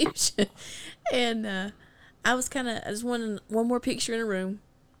huge. And I just wanted one more picture in a room.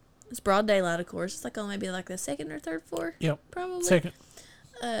 It's broad daylight, of course. It's like maybe like the second or third floor. Yep, probably second.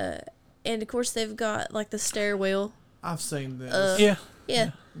 And of course they've got like the stairwell. I've seen this.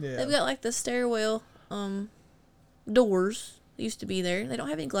 Yeah. They've got like the stairwell doors that used to be there. They don't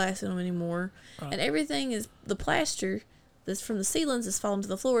have any glass in them anymore. Right. And everything is the plaster that's from the ceilings is falling to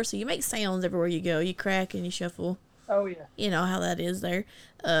the floor, so you make sounds everywhere you go. You crack and you shuffle. Oh yeah. You know how that is there.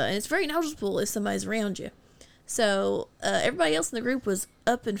 And it's very noticeable if somebody's around you. So everybody else in the group was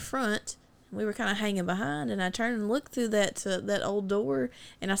up in front. We were kind of hanging behind, and I turned and looked through that old door,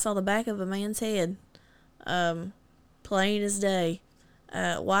 and I saw the back of a man's head, plain as day.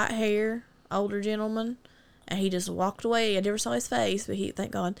 White hair, older gentleman, and he just walked away. I never saw his face, but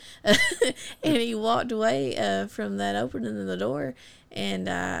thank God. And he walked away from that opening of the door, and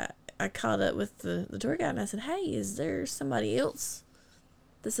I caught up with the tour guide, and I said, hey, is there somebody else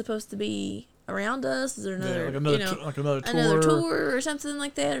that's supposed to be around us? Is there another, another tour or something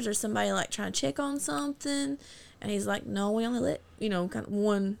like that? Or is there somebody like trying to check on something? And he's like, no, we only let, kind of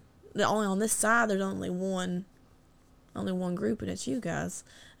one, only on this side, there's only one group, and it's you guys.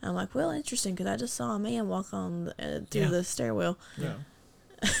 And I'm like, well, interesting, because I just saw a man walk on through the stairwell. Yeah.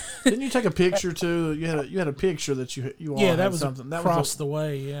 Didn't you take a picture too? You had a picture that you all that had was something that across was the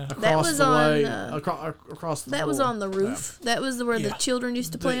way. Yeah, across the way, across the. That was on the roof. Yeah. That was where the children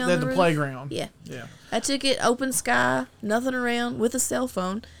used to play on the roof. Playground. Yeah, yeah. I took it open sky, nothing around, with a cell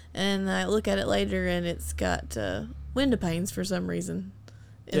phone, and I look at it later, and it's got window panes for some reason.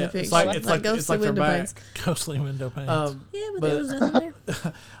 In the picture, it's like ghostly window panes. Ghostly window panes. But there was nothing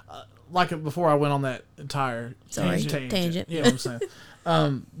there. Like before I went on that entire tangent. You know what I'm saying?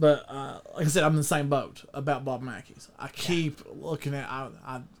 But like I said, I'm in the same boat about Bob Mackey's. I keep looking at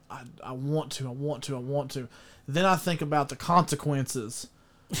I want to. Then I think about the consequences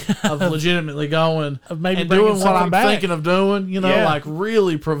of legitimately going of maybe and doing what I'm back. Thinking of doing, like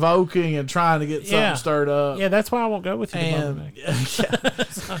really provoking and trying to get something stirred up. Yeah, that's why I won't go with you. I'll do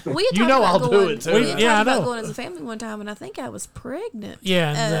it too. We talked about going as a family one time, and I think I was pregnant.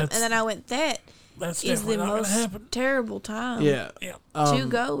 Yeah, and then I went, that's the most terrible time. Yeah. To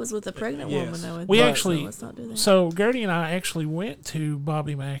go was with a pregnant woman. So Gertie and I actually went to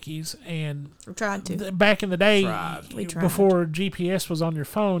Bobby Mackey's, and tried to. Back in the day, before tried. GPS was on your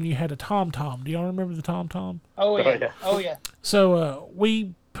phone, you had a TomTom. Do y'all remember the TomTom? Oh yeah. So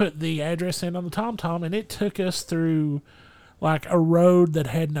we put the address in on the TomTom, and it took us through like a road that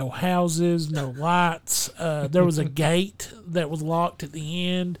had no houses, no lights. There was a gate that was locked at the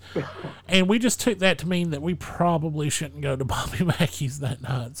end. And we just took that to mean that we probably shouldn't go to Bobby Mackey's that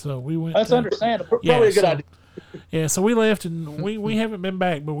night. So we went. That's understandable. Probably a good idea. Yeah, so we left, and we haven't been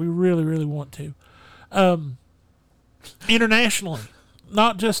back, but we really, really want to. Internationally,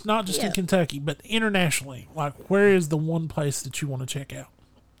 not just in Kentucky, but internationally, like where is the one place that you want to check out?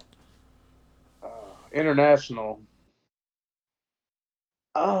 International.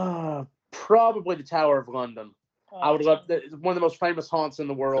 Probably the Tower of London. I would love. It's one of the most famous haunts in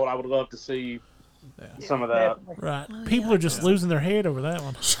the world. I would love to see some of that. Right. People are just losing their head over that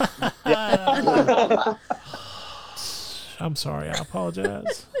one. I'm sorry. I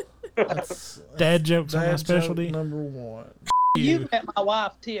apologize. Dad jokes are my specialty. Number one. You met my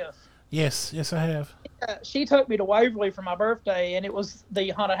wife, Tiff. Yes, I have. She took me to Waverly for my birthday, and it was the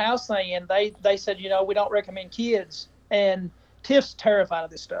haunted house thing. And they said, we don't recommend kids. And Tiff's terrified of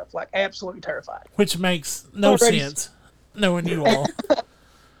this stuff, like absolutely terrified. Which makes no sense, knowing you all.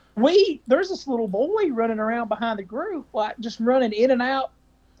 There's this little boy running around behind the group, like just running in and out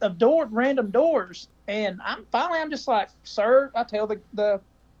of random doors. And I'm just like, sir, I tell the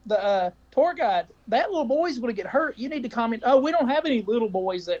tour guide, that little boy's going to get hurt. You need to comment. Oh, we don't have any little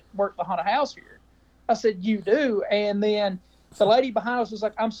boys that work the haunted house here. I said, you do. And then the lady behind us was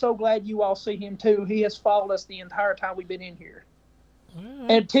like, I'm so glad you all see him too. He has followed us the entire time we've been in here.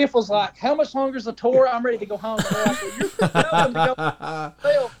 And Tiff was like, how much longer is the tour? I'm ready to go home. And they're like, well, you're telling to go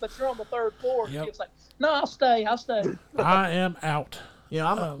but you're on the third floor. And Tiff's like, no, I'll stay. I am out.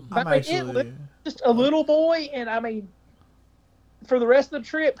 Yeah, I'm actually just a little boy, and for the rest of the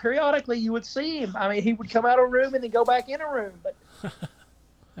trip, periodically you would see him. He would come out of a room and then go back in a room. But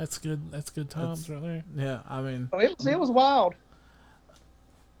that's good. That's good times right there. Yeah, it was wild.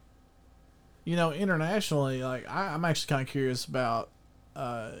 Internationally, like I'm actually kind of curious about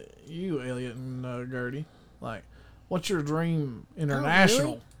you, Elliot, and Gertie. Like, what's your dream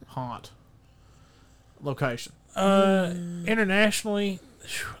international haunt location? Internationally,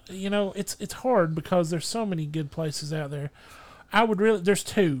 it's hard because there's so many good places out there. There's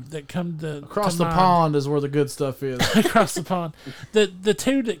two that come to across to the mind. Pond is where the good stuff is. Across the pond, the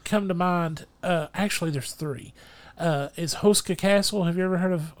two that come to mind. Actually, there's three. Is Hoska Castle? Have you ever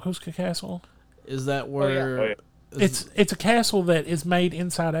heard of Hoska Castle? Is that where? It's a castle that is made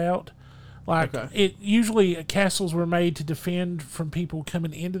inside out. Like usually castles were made to defend from people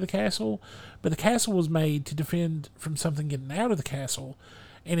coming into the castle, but the castle was made to defend from something getting out of the castle,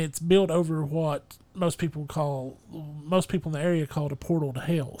 and it's built over what most people in the area called a portal to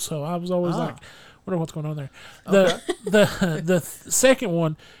hell. So I was always like, wonder what's going on there. The second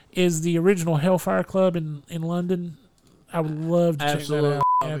one is the original Hellfire Club in London. I would love to check that out.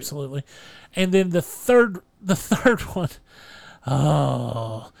 Absolutely. And then the third one.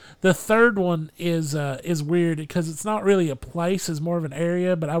 The third one is weird because it's not really a place; it's more of an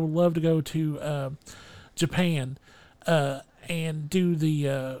area. But I would love to go to Japan and do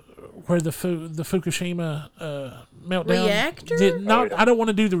the where the Fukushima meltdown reactor. I don't want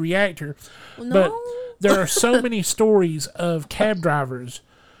to do the reactor, but there are so many stories of cab drivers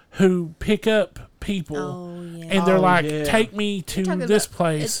who pick up people. Oh, yeah. And they're like, yeah. take me to this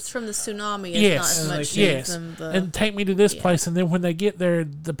place. It's from the tsunami. It's Yes, not as much yes. as And take me to this place, and then when they get there,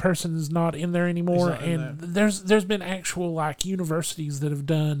 the person's not in there anymore. And there's been actual like universities that have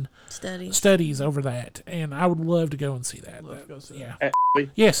done studies over that, and I would love to go and see that.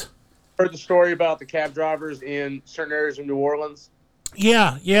 Yes. Heard the story about the cab drivers in certain areas of New Orleans.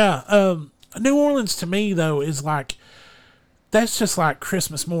 Yeah. New Orleans to me though is like. That's just like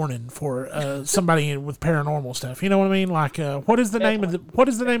Christmas morning for somebody with paranormal stuff. You know what I mean? Like, what is the name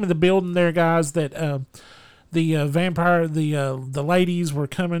of the building there, guys? That the vampire, the ladies were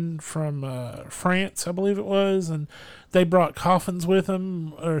coming from France, I believe it was, and they brought coffins with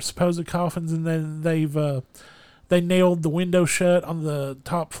them, or supposed coffins, and then they nailed the window shut on the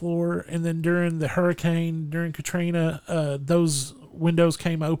top floor, and then during the hurricane, during Katrina, those windows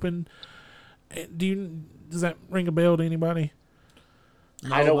came open. Does that ring a bell to anybody?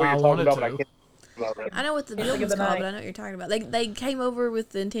 No, I know what you're talking about, but I can't. I know what the building's called, but I know what you're talking about. They came over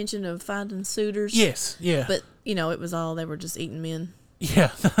with the intention of finding suitors. Yes, yeah. But it was all they were just eating men. Yeah,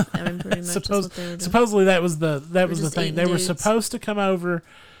 I mean, pretty much. That's what they were doing. Supposedly that was the thing. They were supposed to come over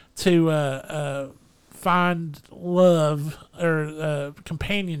to find love or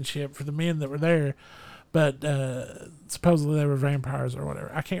companionship for the men that were there, but supposedly they were vampires or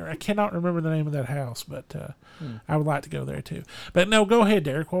whatever. I cannot remember the name of that house, but I would like to go there too. But no, go ahead,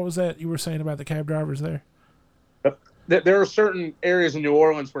 Derek. What was that you were saying about the cab drivers there? There are certain areas in New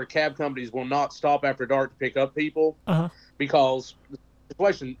Orleans where cab companies will not stop after dark to pick up people because the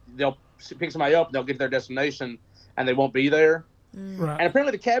situation, they'll pick somebody up, they'll get to their destination, and they won't be there. Right. And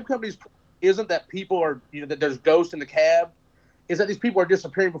apparently the cab companies isn't that people are, that there's ghosts in the cab, is that these people are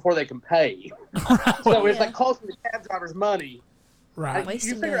disappearing before they can pay. So it's like costing the cab drivers money. Right.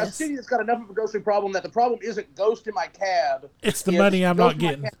 You figure a city that's got enough of a ghostly problem that the problem isn't ghost in my cab. It's the money I'm not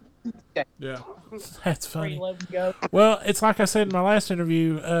getting. Yeah. That's funny. Well, it's like I said in my last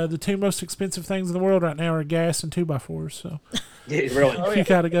interview, the two most expensive things in the world right now are gas and 2x4s. So yeah, really. You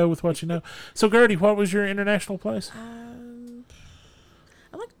got to go with what you know. So, Gertie, what was your international place?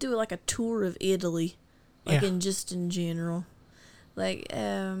 I'd like to do like a tour of Italy, in general. Like,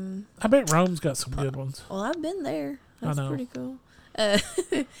 I bet Rome's got some good ones. Well, I've been there. That's pretty cool.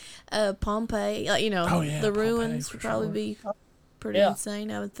 Pompeii, the ruins would probably be pretty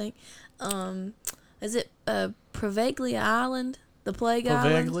insane, I would think. Is it Proveglia Island? The Plague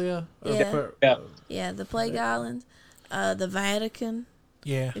Island? Yeah, the Plague Island. The Vatican.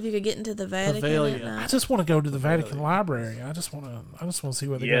 Yeah. If you could get into the Vatican at night. I just want to go to the Vatican Library. I just want to see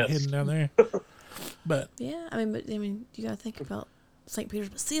what they got hidden down there. But yeah, I mean, you got to think about St. Peter's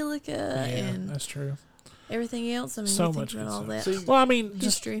Basilica and that's true. Everything else, I mean, so you much think about all that. Well, I mean,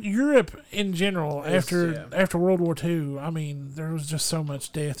 history. Just Europe in general after World War II. I mean, there was just so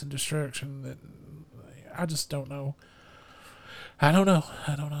much death and destruction that I just don't know. I don't know.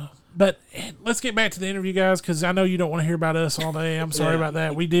 But let's get back to the interview, guys, because I know you don't want to hear about us all day. I'm sorry about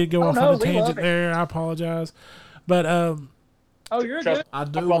that. We did go off on a tangent there. I apologize. But you're good. I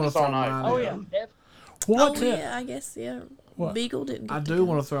do want to throw mine. Oh yeah. What? Yeah, I guess What? Beagle didn't. I do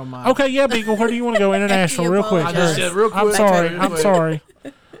want to throw mine. Okay, yeah, Beagle. Where do you want to go international, real quick? I just said real quick. I'm sorry.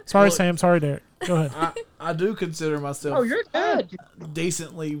 Sorry, Sam. Sorry, Derek. Go ahead. I do consider myself. Oh, you're good.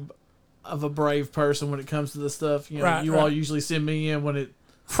 Decently of a brave person when it comes to this stuff. You know, all usually send me in when it.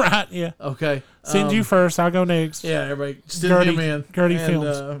 Right. Yeah. Okay. Send you first. I'll go next. Yeah. Everybody, send him in. Gertie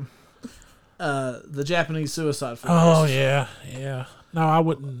films. The Japanese suicide film. Oh yeah. No, I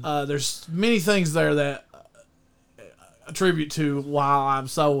wouldn't. There's many things there that attribute to why I'm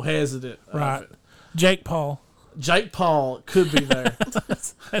so hesitant. Right. Jake Paul could be there.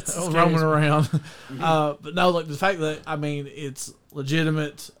 That's roaming around. But no, like the fact that it's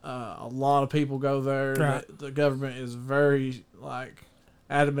legitimate. A lot of people go there. Right. The government is very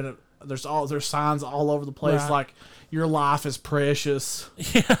adamant. There's signs all over the place like your life is precious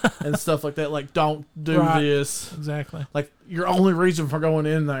and stuff like that. Like, don't do this. Exactly. Like, your only reason for going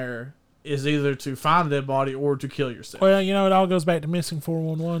in there is either to find a dead body or to kill yourself. Well, it all goes back to missing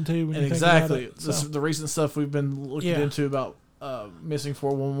 411 too. When and you think about it, the recent stuff we've been looking into about missing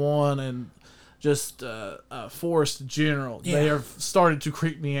 411 and just Forest in general, they have started to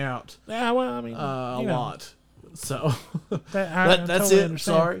creep me out. Yeah, well, a lot. So that's totally it. Understand.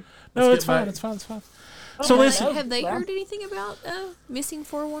 Sorry. No, it's fine. It's fine. So listen, have they heard anything about missing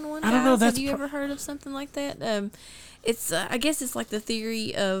 411? I don't know. Have you ever heard of something like that? It's I guess it's like the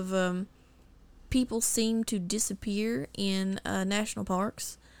theory of people seem to disappear in national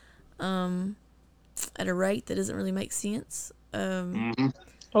parks at a rate that doesn't really make sense.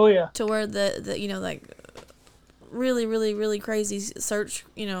 Oh yeah. To where the really, really, really crazy search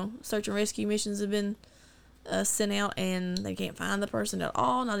and rescue missions have been sent out, and they can't find the person at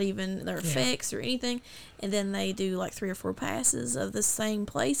all, not even their effects or anything. And then they do like 3 or 4 passes of the same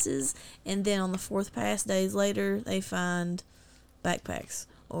places, and then on the 4th pass, days later, they find backpacks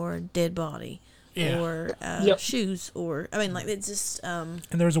or dead body. Or shoes, or it's just. And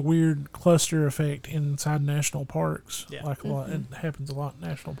there's a weird cluster effect inside national parks. Yeah. Like a lot, it happens a lot in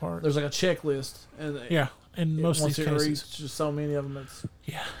national parks. There's like a checklist, and in most of these cases, just so many of them.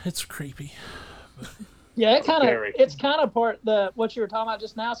 It's creepy. Yeah, it's kind of part what you were talking about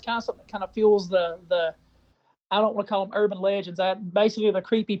just now. It's kind of something that kind of fuels the I don't want to call them urban legends. Basically the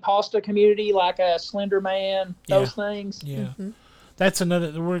creepy pasta community, like a Slender Man, those things. Yeah. Mm-hmm. That's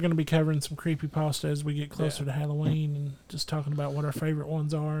another. We're going to be covering some creepypasta as we get closer to Halloween, and just talking about what our favorite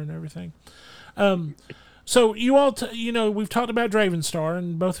ones are and everything. So you all, we've talked about Dravenstar,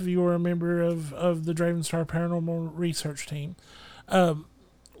 and both of you are a member of the Dravenstar Paranormal Research Team.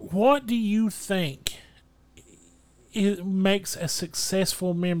 What do you think makes a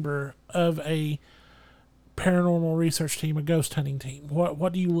successful member of a paranormal research team, a ghost hunting team?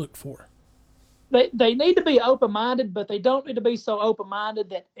 What do you look for? They need to be open-minded, but they don't need to be so open-minded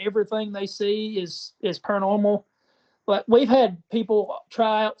that everything they see is paranormal. Like, we've had people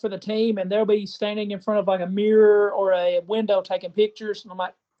try out for the team, and they'll be standing in front of like a mirror or a window taking pictures, and I'm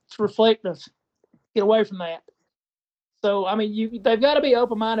like, it's reflective. Get away from that. So, I mean, they've got to be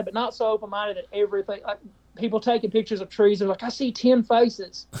open-minded, but not so open-minded that everything. Like, people taking pictures of trees, they're like, I see 10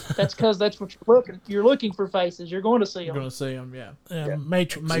 faces. That's because that's what you're looking. You're looking for faces. You're going to see them. You're going to see them, yeah.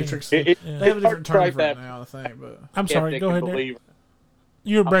 Matrix. They have a different term for it now, I think. But I'm sorry. Go ahead, Derek.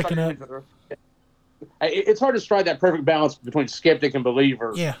 You're breaking up. It's hard to strike that perfect balance between skeptic and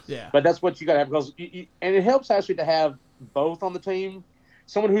believer. Yeah. But that's what you got to have, because and it helps actually to have both on the team.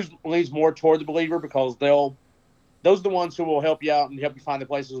 Someone who leans more toward the believer, because those are the ones who will help you out and help you find the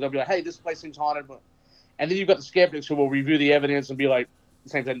places. They'll be like, hey, this place seems haunted, and then you've got the skeptics who will review the evidence and be like,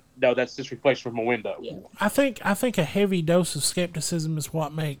 same thing. No, that's just reflection from a window. Yeah. I think a heavy dose of skepticism is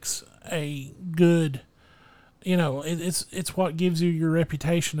what makes a good. It's what gives you your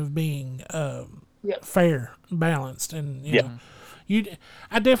reputation of being fair, balanced, and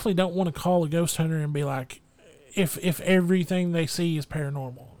I definitely don't want to call a ghost hunter and be like, if everything they see is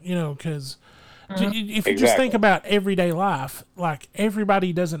paranormal, because. If you just think about everyday life, like,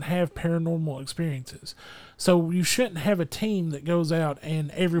 everybody doesn't have paranormal experiences. So you shouldn't have a team that goes out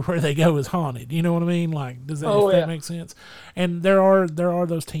and everywhere they go is haunted. You know what I mean? Like, does that, that make sense? And there are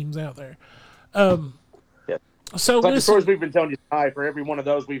those teams out there. So like the stories we've been telling you tonight, for every one of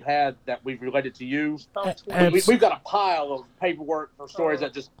those we've had that we've related to you, we've got a pile of paperwork for stories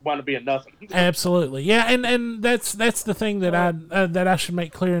that just want to be a nothing. Absolutely, yeah, and that's the thing that I should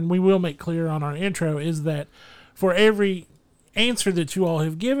make clear, and we will make clear on our intro, is that for every answer that you all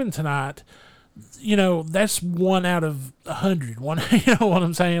have given tonight, that's 1 out of 100. You know what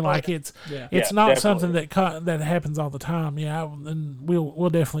I'm saying? Like, it's not something that happens all the time. Yeah, and we'll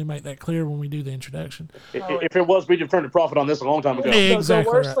definitely make that clear when we do the introduction. If it was, we'd have turned a profit on this a long time ago. Exactly. The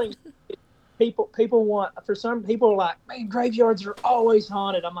worst thing people want, for some people are like, man, graveyards are always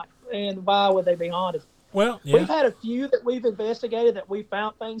haunted. I'm like, and why would they be haunted? Well, we've had a few that we've investigated that we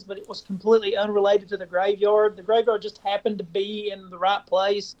found things, but it was completely unrelated to the graveyard. The graveyard just happened to be in the right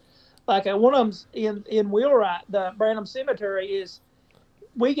place. Like, one of them's in Wheelwright, the Branham Cemetery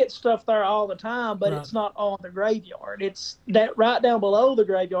we get stuff there all the time, but it's not on the graveyard. It's that right down below the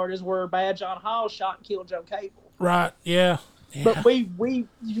graveyard is where Bad John Hall shot and killed Joe Cable. Right, yeah. But we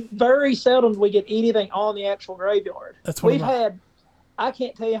very seldom we get anything on the actual graveyard. That's what we've had. I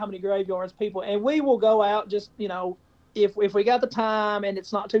can't tell you how many graveyards people, and we will go out just, if we got the time and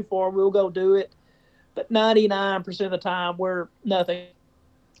it's not too far, we'll go do it. But 99% of the time, we're nothing.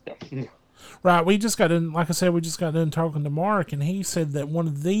 Right, we just got done talking to Mark, and he said that one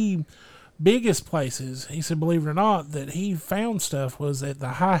of the biggest places, he said, believe it or not, that he found stuff was at the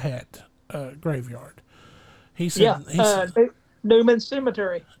Hi-Hat graveyard. He said, Newman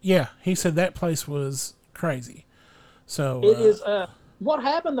Cemetery. Yeah, he said that place was crazy. So it is. What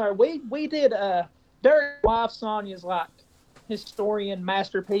happened there? We did. Derek's wife Sonia's like historian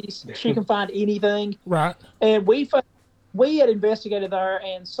masterpiece. She can find anything. Right. And we had investigated there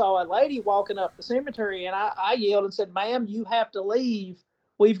and saw a lady walking up the cemetery, and I yelled and said, "Ma'am, you have to leave.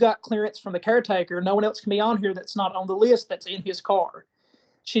 We've got clearance from the caretaker. No one else can be on here that's not on the list that's in his car."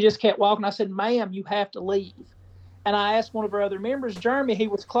 She just kept walking. I said, "Ma'am, you have to leave." And I asked one of our other members, Jeremy, he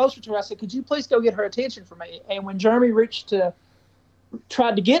was closer to her. I said, "Could you please go get her attention for me?" And when Jeremy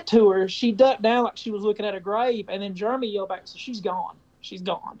tried to get to her, she ducked down like she was looking at a grave. And then Jeremy yelled back and said, "She's gone. She's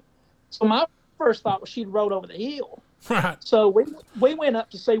gone." So my first thought was she'd rolled over the hill. Right. So we went up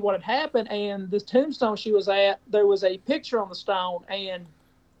to see what had happened, and the tombstone she was at, there was a picture on the stone, and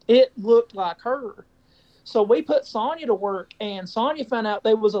it looked like her. So we put Sonia to work, and Sonia found out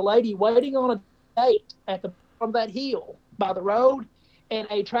there was a lady waiting on a date at the bottom of that hill by the road, and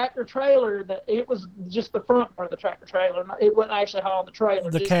a tractor trailer that it was just the front part of the tractor trailer. It wasn't actually hauling the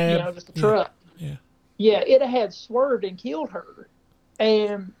trailer, The just, cab. just the truck. Yeah. Yeah, it had swerved and killed her.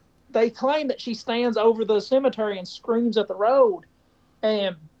 And they claim that she stands over the cemetery and screams at the road.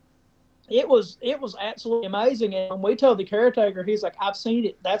 And it was absolutely amazing. And when we told the caretaker, he's like, I've seen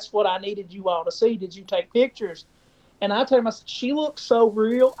it. That's what I needed you all to see. Did you take pictures? And I told him, I said, she looks so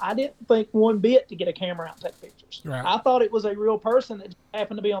real. I didn't think one bit to get a camera out and take pictures. Right. I thought it was a real person that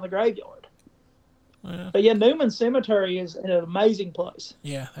happened to be on the graveyard. Yeah. But yeah, Newman Cemetery is an amazing place.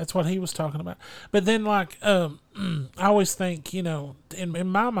 Yeah, that's what he was talking about. But then, like, I always think, in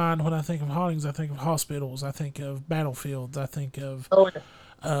my mind, when I think of hauntings, I think of hospitals, I think of battlefields, I think of,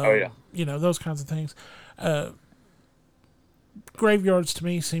 those kinds of things. Graveyards to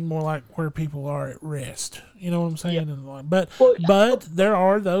me seem more like where people are at rest. You know what I'm saying? Yeah. And like, but there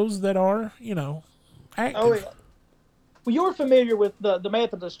are those that are, active. Oh yeah. Well, you're familiar with the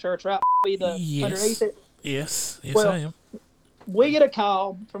Methodist Church, right? Yes. Underneath it. Yes, well, I am. We get a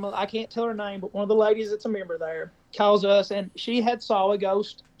call from I can't tell her name, but one of the ladies that's a member there calls us, and she had saw a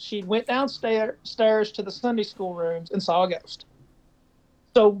ghost. She went downstairs to the Sunday school rooms and saw a ghost.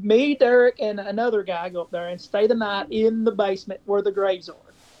 So me, Derek, and another guy go up there and stay the night in the basement where the graves are.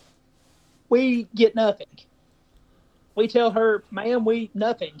 We get nothing. We tell her, ma'am,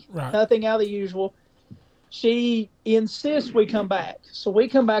 nothing. Right. Nothing out of the usual. She insists we come back. So we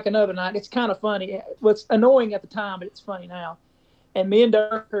come back another night. It's kind of funny. What's annoying at the time, but it's funny now. And me and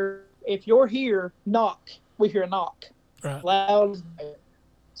Derek are, if you're here, knock. We hear a knock. Right. Loud as that.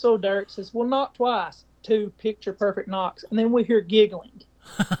 So Derek says, well, knock twice. 2 picture-perfect knocks. And then we hear giggling.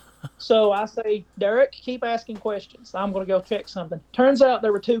 So I say, Derek, keep asking questions. I'm going to go check something. Turns out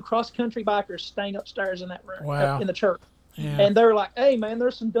there were 2 cross-country bikers staying upstairs in that room, in the church. Yeah. And they're like, hey, man,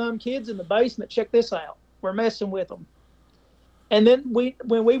 there's some dumb kids in the basement. Check this out. We're messing with them. And then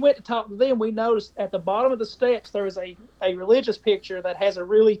when we went to talk to them, we noticed at the bottom of the steps there was a religious picture that has a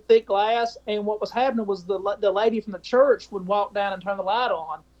really thick glass. And what was happening was the lady from the church would walk down and turn the light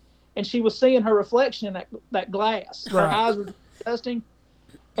on, and she was seeing her reflection in that glass. Right. Her eyes were disgusting.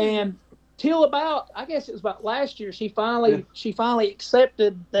 And till about, I guess it was about last year, she finally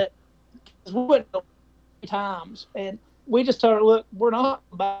accepted that. We went 3 times, and we just told her, look, we're not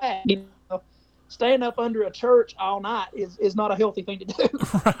back. Staying up under a church all night is not a healthy thing to do.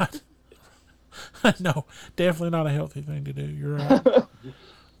 Right. No, definitely not a healthy thing to do. You're right.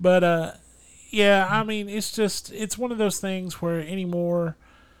 But, yeah, I mean, it's one of those things where anymore,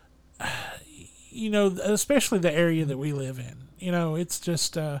 especially the area that we live in, it's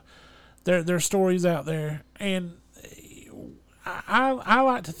just, there's stories out there. And I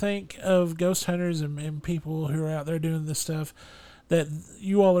like to think of ghost hunters and people who are out there doing this stuff, that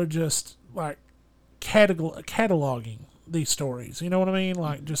you all are just like cataloging these stories. You know what I mean?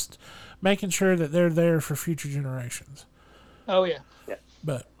 Like just making sure that they're there for future generations. Oh yeah.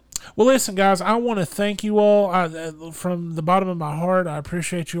 But well, listen, guys, I want to thank you all from the bottom of my heart. I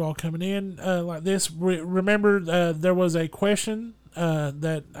appreciate you all coming in like this. Remember, there was a question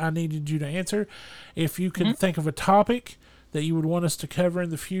that I needed you to answer. If you could think of a topic that you would want us to cover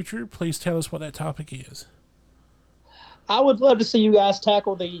in the future, please tell us what that topic is. I would love to see you guys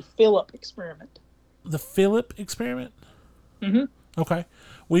tackle the Philip experiment. The Philip experiment? Mm-hmm. Okay.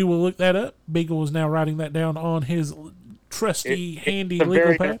 We will look that up. Beagle is now writing that down on his trusty, handy it's a legal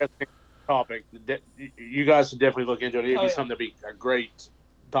very pad. interesting topic. You guys should definitely look into it. It'd be something that'd be a great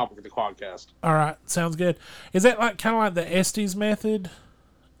topic for the podcast. All right. Sounds good. Is that kind of like the Estes method?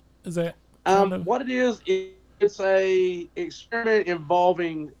 Is that what it is? It's a experiment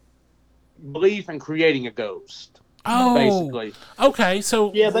involving belief in creating a ghost. Oh, basically. Okay,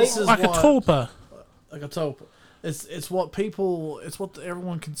 so yeah, this is like a tulpa. Like a tulpa. It's what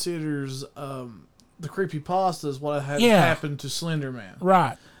everyone considers the creepypasta is what has happened to Slender Man.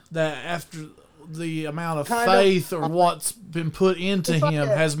 Right. That after the amount of faith or what's been put into him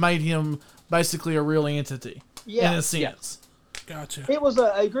has made him basically a real entity in a sense. Gotcha. It was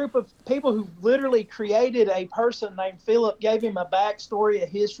a group of people who literally created a person named Philip, gave him a backstory, a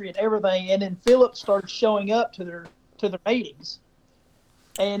history, and everything, and then Philip started showing up to their meetings.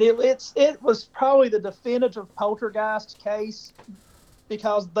 And it was probably the definitive poltergeist case,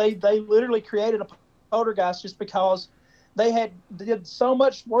 because they literally created a poltergeist just because they did so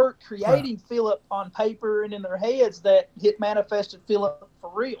much work creating Philip on paper and in their heads that it manifested Philip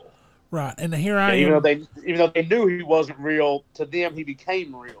for real. Right, and here I am. Even though they knew he wasn't real, to them he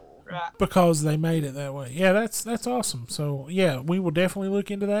became real. Right. Because they made it that way. Yeah, that's awesome. So yeah, we will definitely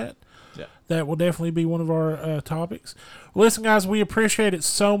look into that. Yeah. That will definitely be one of our topics. Listen, guys, we appreciate it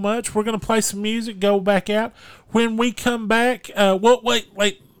so much. We're going to play some music, go back out. When we come back,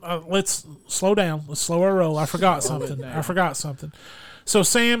 wait. Let's slow down. Let's slow our roll. I forgot something. So,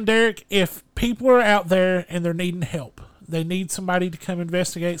 Sam, Derek, if people are out there and they're needing help, they need somebody to come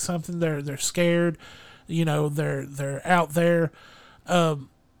investigate something. They're scared. You know, they're out there.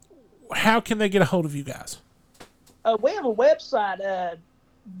 How can they get a hold of you guys? We have a website,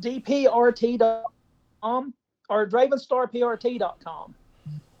 dprt.com or dravenstarprt.com.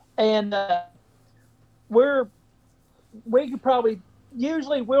 And we could probably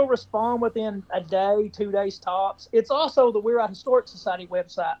usually we'll respond within a day, 2 days tops. It's also the Weir Out Historic Society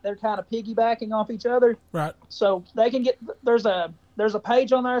website. They're kind of piggybacking off each other. Right. So they can get there's a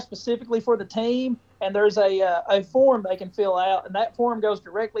page on there specifically for the team, and there's a form they can fill out, and that form goes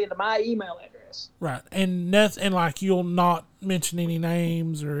directly into my email address. Right. And nothing like you'll not mention any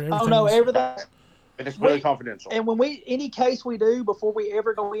names or everything. Oh no, everything. It's really confidential. And when any case we do, before we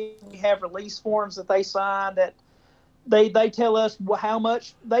ever go in, we have release forms that they sign that they tell us how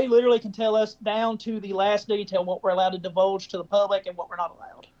much. They literally can tell us down to the last detail what we're allowed to divulge to the public and what we're not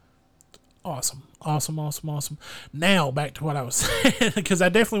allowed. Awesome. Now back to what I was saying, because I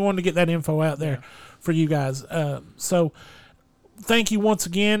definitely wanted to get that info out there for you guys. So thank you once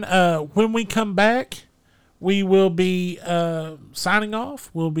again. When we come back, we will be signing off.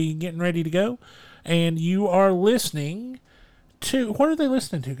 We'll be getting ready to go. And you are listening to... What are they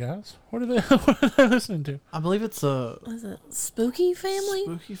listening to, guys? What are they listening to? I believe it's Is it Spooky Family?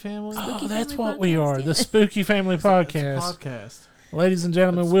 Spooky Family? Oh, that's what we are. The Spooky Family Podcast. It's a podcast. Ladies and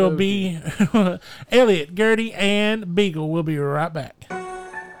gentlemen, we'll be... Elliot, Gertie, and Beagle will be right back.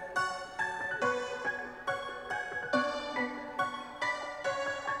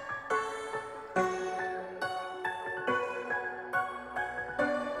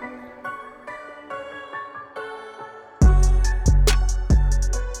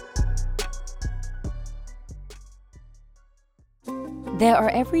 There are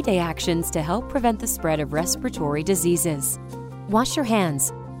everyday actions to help prevent the spread of respiratory diseases. Wash your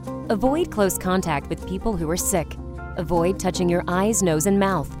hands. Avoid close contact with people who are sick. Avoid touching your eyes, nose, and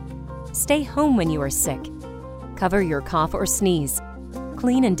mouth. Stay home when you are sick. Cover your cough or sneeze.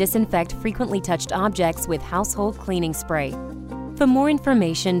 Clean and disinfect frequently touched objects with household cleaning spray. For more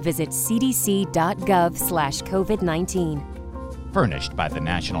information, visit cdc.gov/COVID-19. Furnished by the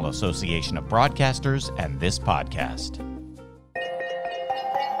National Association of Broadcasters and this podcast.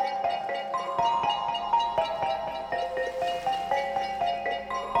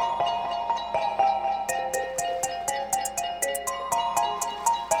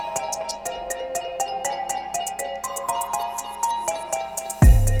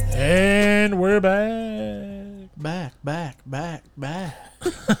 And we're back.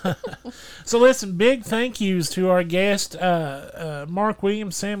 So listen, big thank yous to our guest, Mark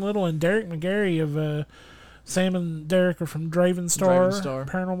Williams, Sam Little, and Derek McGarry of Sam and Derek are from Dravenstar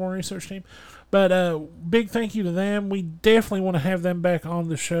Paranormal Research Team. But big thank you to them. We definitely want to have them back on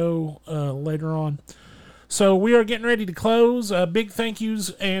the show later on. So we are getting ready to close. Big thank yous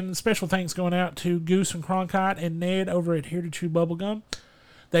and special thanks going out to Goose and Cronkite and Ned over at Here to Chew Bubblegum.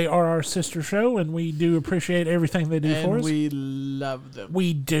 They are our sister show, and we do appreciate everything they do for us. And we love them.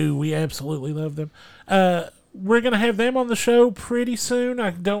 We do. We absolutely love them. We're going to have them on the show pretty soon.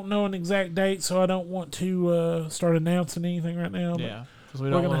 I don't know an exact date, so I don't want to start announcing anything right now. Yeah, because we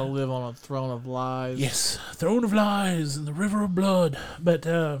don't want to live on a throne of lies. Yes, throne of lies and the river of blood. But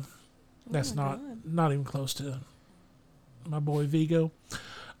that's not even close to my boy Vigo.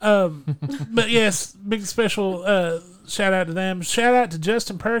 But yes, big special shout out to them. Shout out to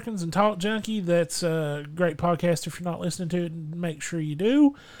Justin Perkins and Talk Junkie. That's a great podcast. If you're not listening to it, make sure you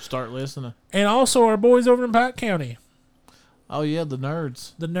do. Start listening. And also our boys over in Pike County. Oh yeah, the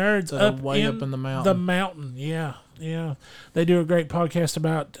nerds. The nerds that up way up in the mountain. The mountain, yeah. They do a great podcast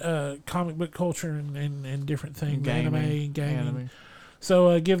about comic book culture and different things, gaming.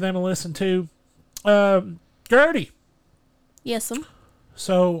 So give them a listen too. Gertie. Yes'm.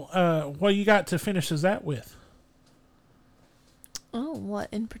 So, what you got to finish is that with? Oh, what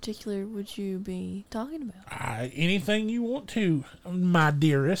in particular would you be talking about? Anything you want to, my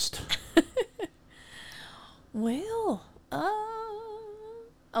dearest. Well,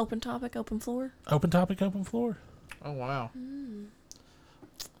 open topic, open floor. Open topic, open floor. Oh wow.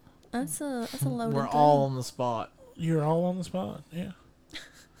 That's a loaded We're thing. all on the spot. You're all on the spot, yeah.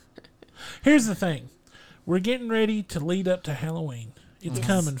 Here's the thing. We're getting ready to lead up to Halloween. It's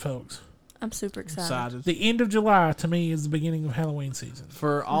coming, folks. I'm super excited. The end of July, to me, is the beginning of Halloween season.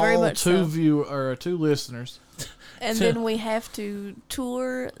 For all two listeners. And then we have to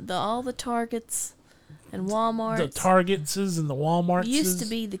tour all the Targets and Walmarts. The Targetses and the Walmarts. Used to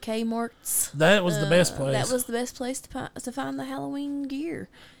be the Kmarts. That was the best place. That was the best place to find the Halloween gear.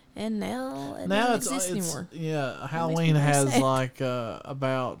 And now it doesn't exist anymore. Yeah, Halloween has like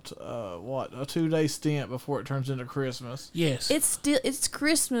about a 2-day stint before it turns into Christmas. Yes, it's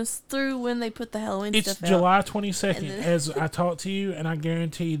Christmas through when they put the Halloween stuff out. It's July 22nd, as I talked to you, and I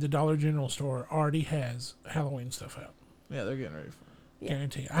guarantee the Dollar General store already has Halloween stuff out. Yeah, they're getting ready for it. Yeah.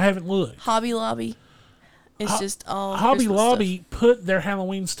 Guarantee. I haven't looked. Hobby Lobby. It's just all Hobby Christmas Lobby stuff. put their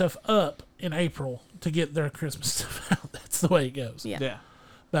Halloween stuff up in April to get their Christmas stuff out. That's the way it goes. Yeah.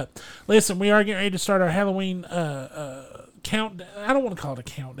 But listen, we are getting ready to start our Halloween countdown. I don't want to call it a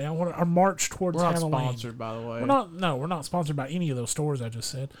countdown. Our march towards Halloween. We're not sponsored, by the way. We're not sponsored by any of those stores I just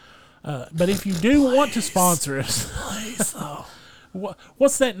said. But if you do want to sponsor us,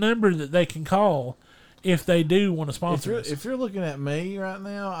 what's that number that they can call if they do want to sponsor us? If you're looking at me right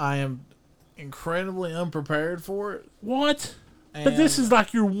now, I am incredibly unprepared for it. What? But this is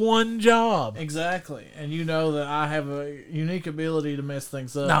like your one job. Exactly. And you know that I have a unique ability to mess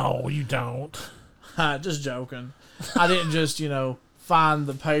things up. No, you don't. Just joking. I didn't just, find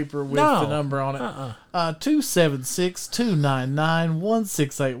the paper with the number on it.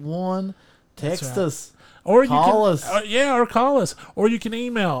 276-299-1681. Text us. Or call us. Or call us. Or you can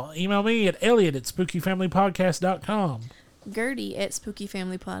email me at Elliot@spookyfamilypodcast.com. Gertie at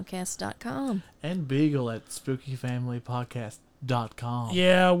spookyfamilypodcast.com. And Beagle at spookyfamilypodcast.com.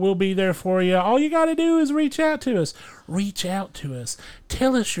 Yeah, we'll be there for you. All you got to do is reach out to us. Reach out to us.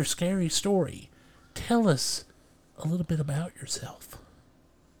 Tell us your scary story. Tell us a little bit about yourself.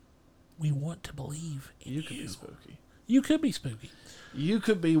 We want to believe in you. You could be spooky. You could be spooky. You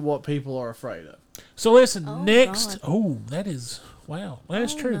could be what people are afraid of. So listen, next... God. Oh, that is... Wow,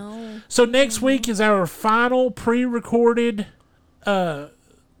 that's true. No. So next week is our final pre-recorded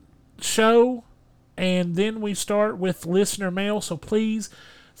show, and then we start with listener mail. So please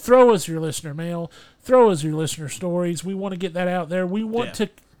throw us your listener mail. Throw us your listener stories. We want to get that out there. We want to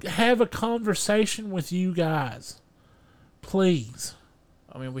have a conversation with you guys. Please.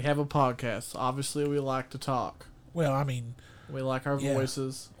 I mean, we have a podcast. Obviously, we like to talk. Well, I mean... We like our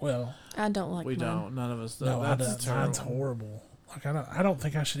voices. Well... I don't like We mine. don't. None of us do. No, that's horrible. Like I don't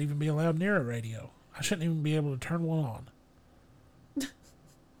think I should even be allowed near a radio. I shouldn't even be able to turn one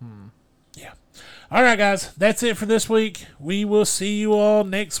on. Yeah. All right, guys. That's it for this week. We will see you all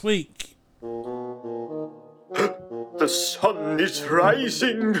next week. The sun is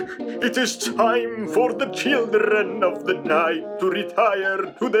rising. It is time for the children of the night to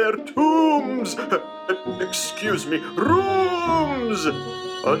retire to their tombs. Excuse me, rooms.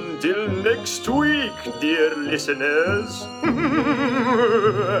 Until next week, dear listeners.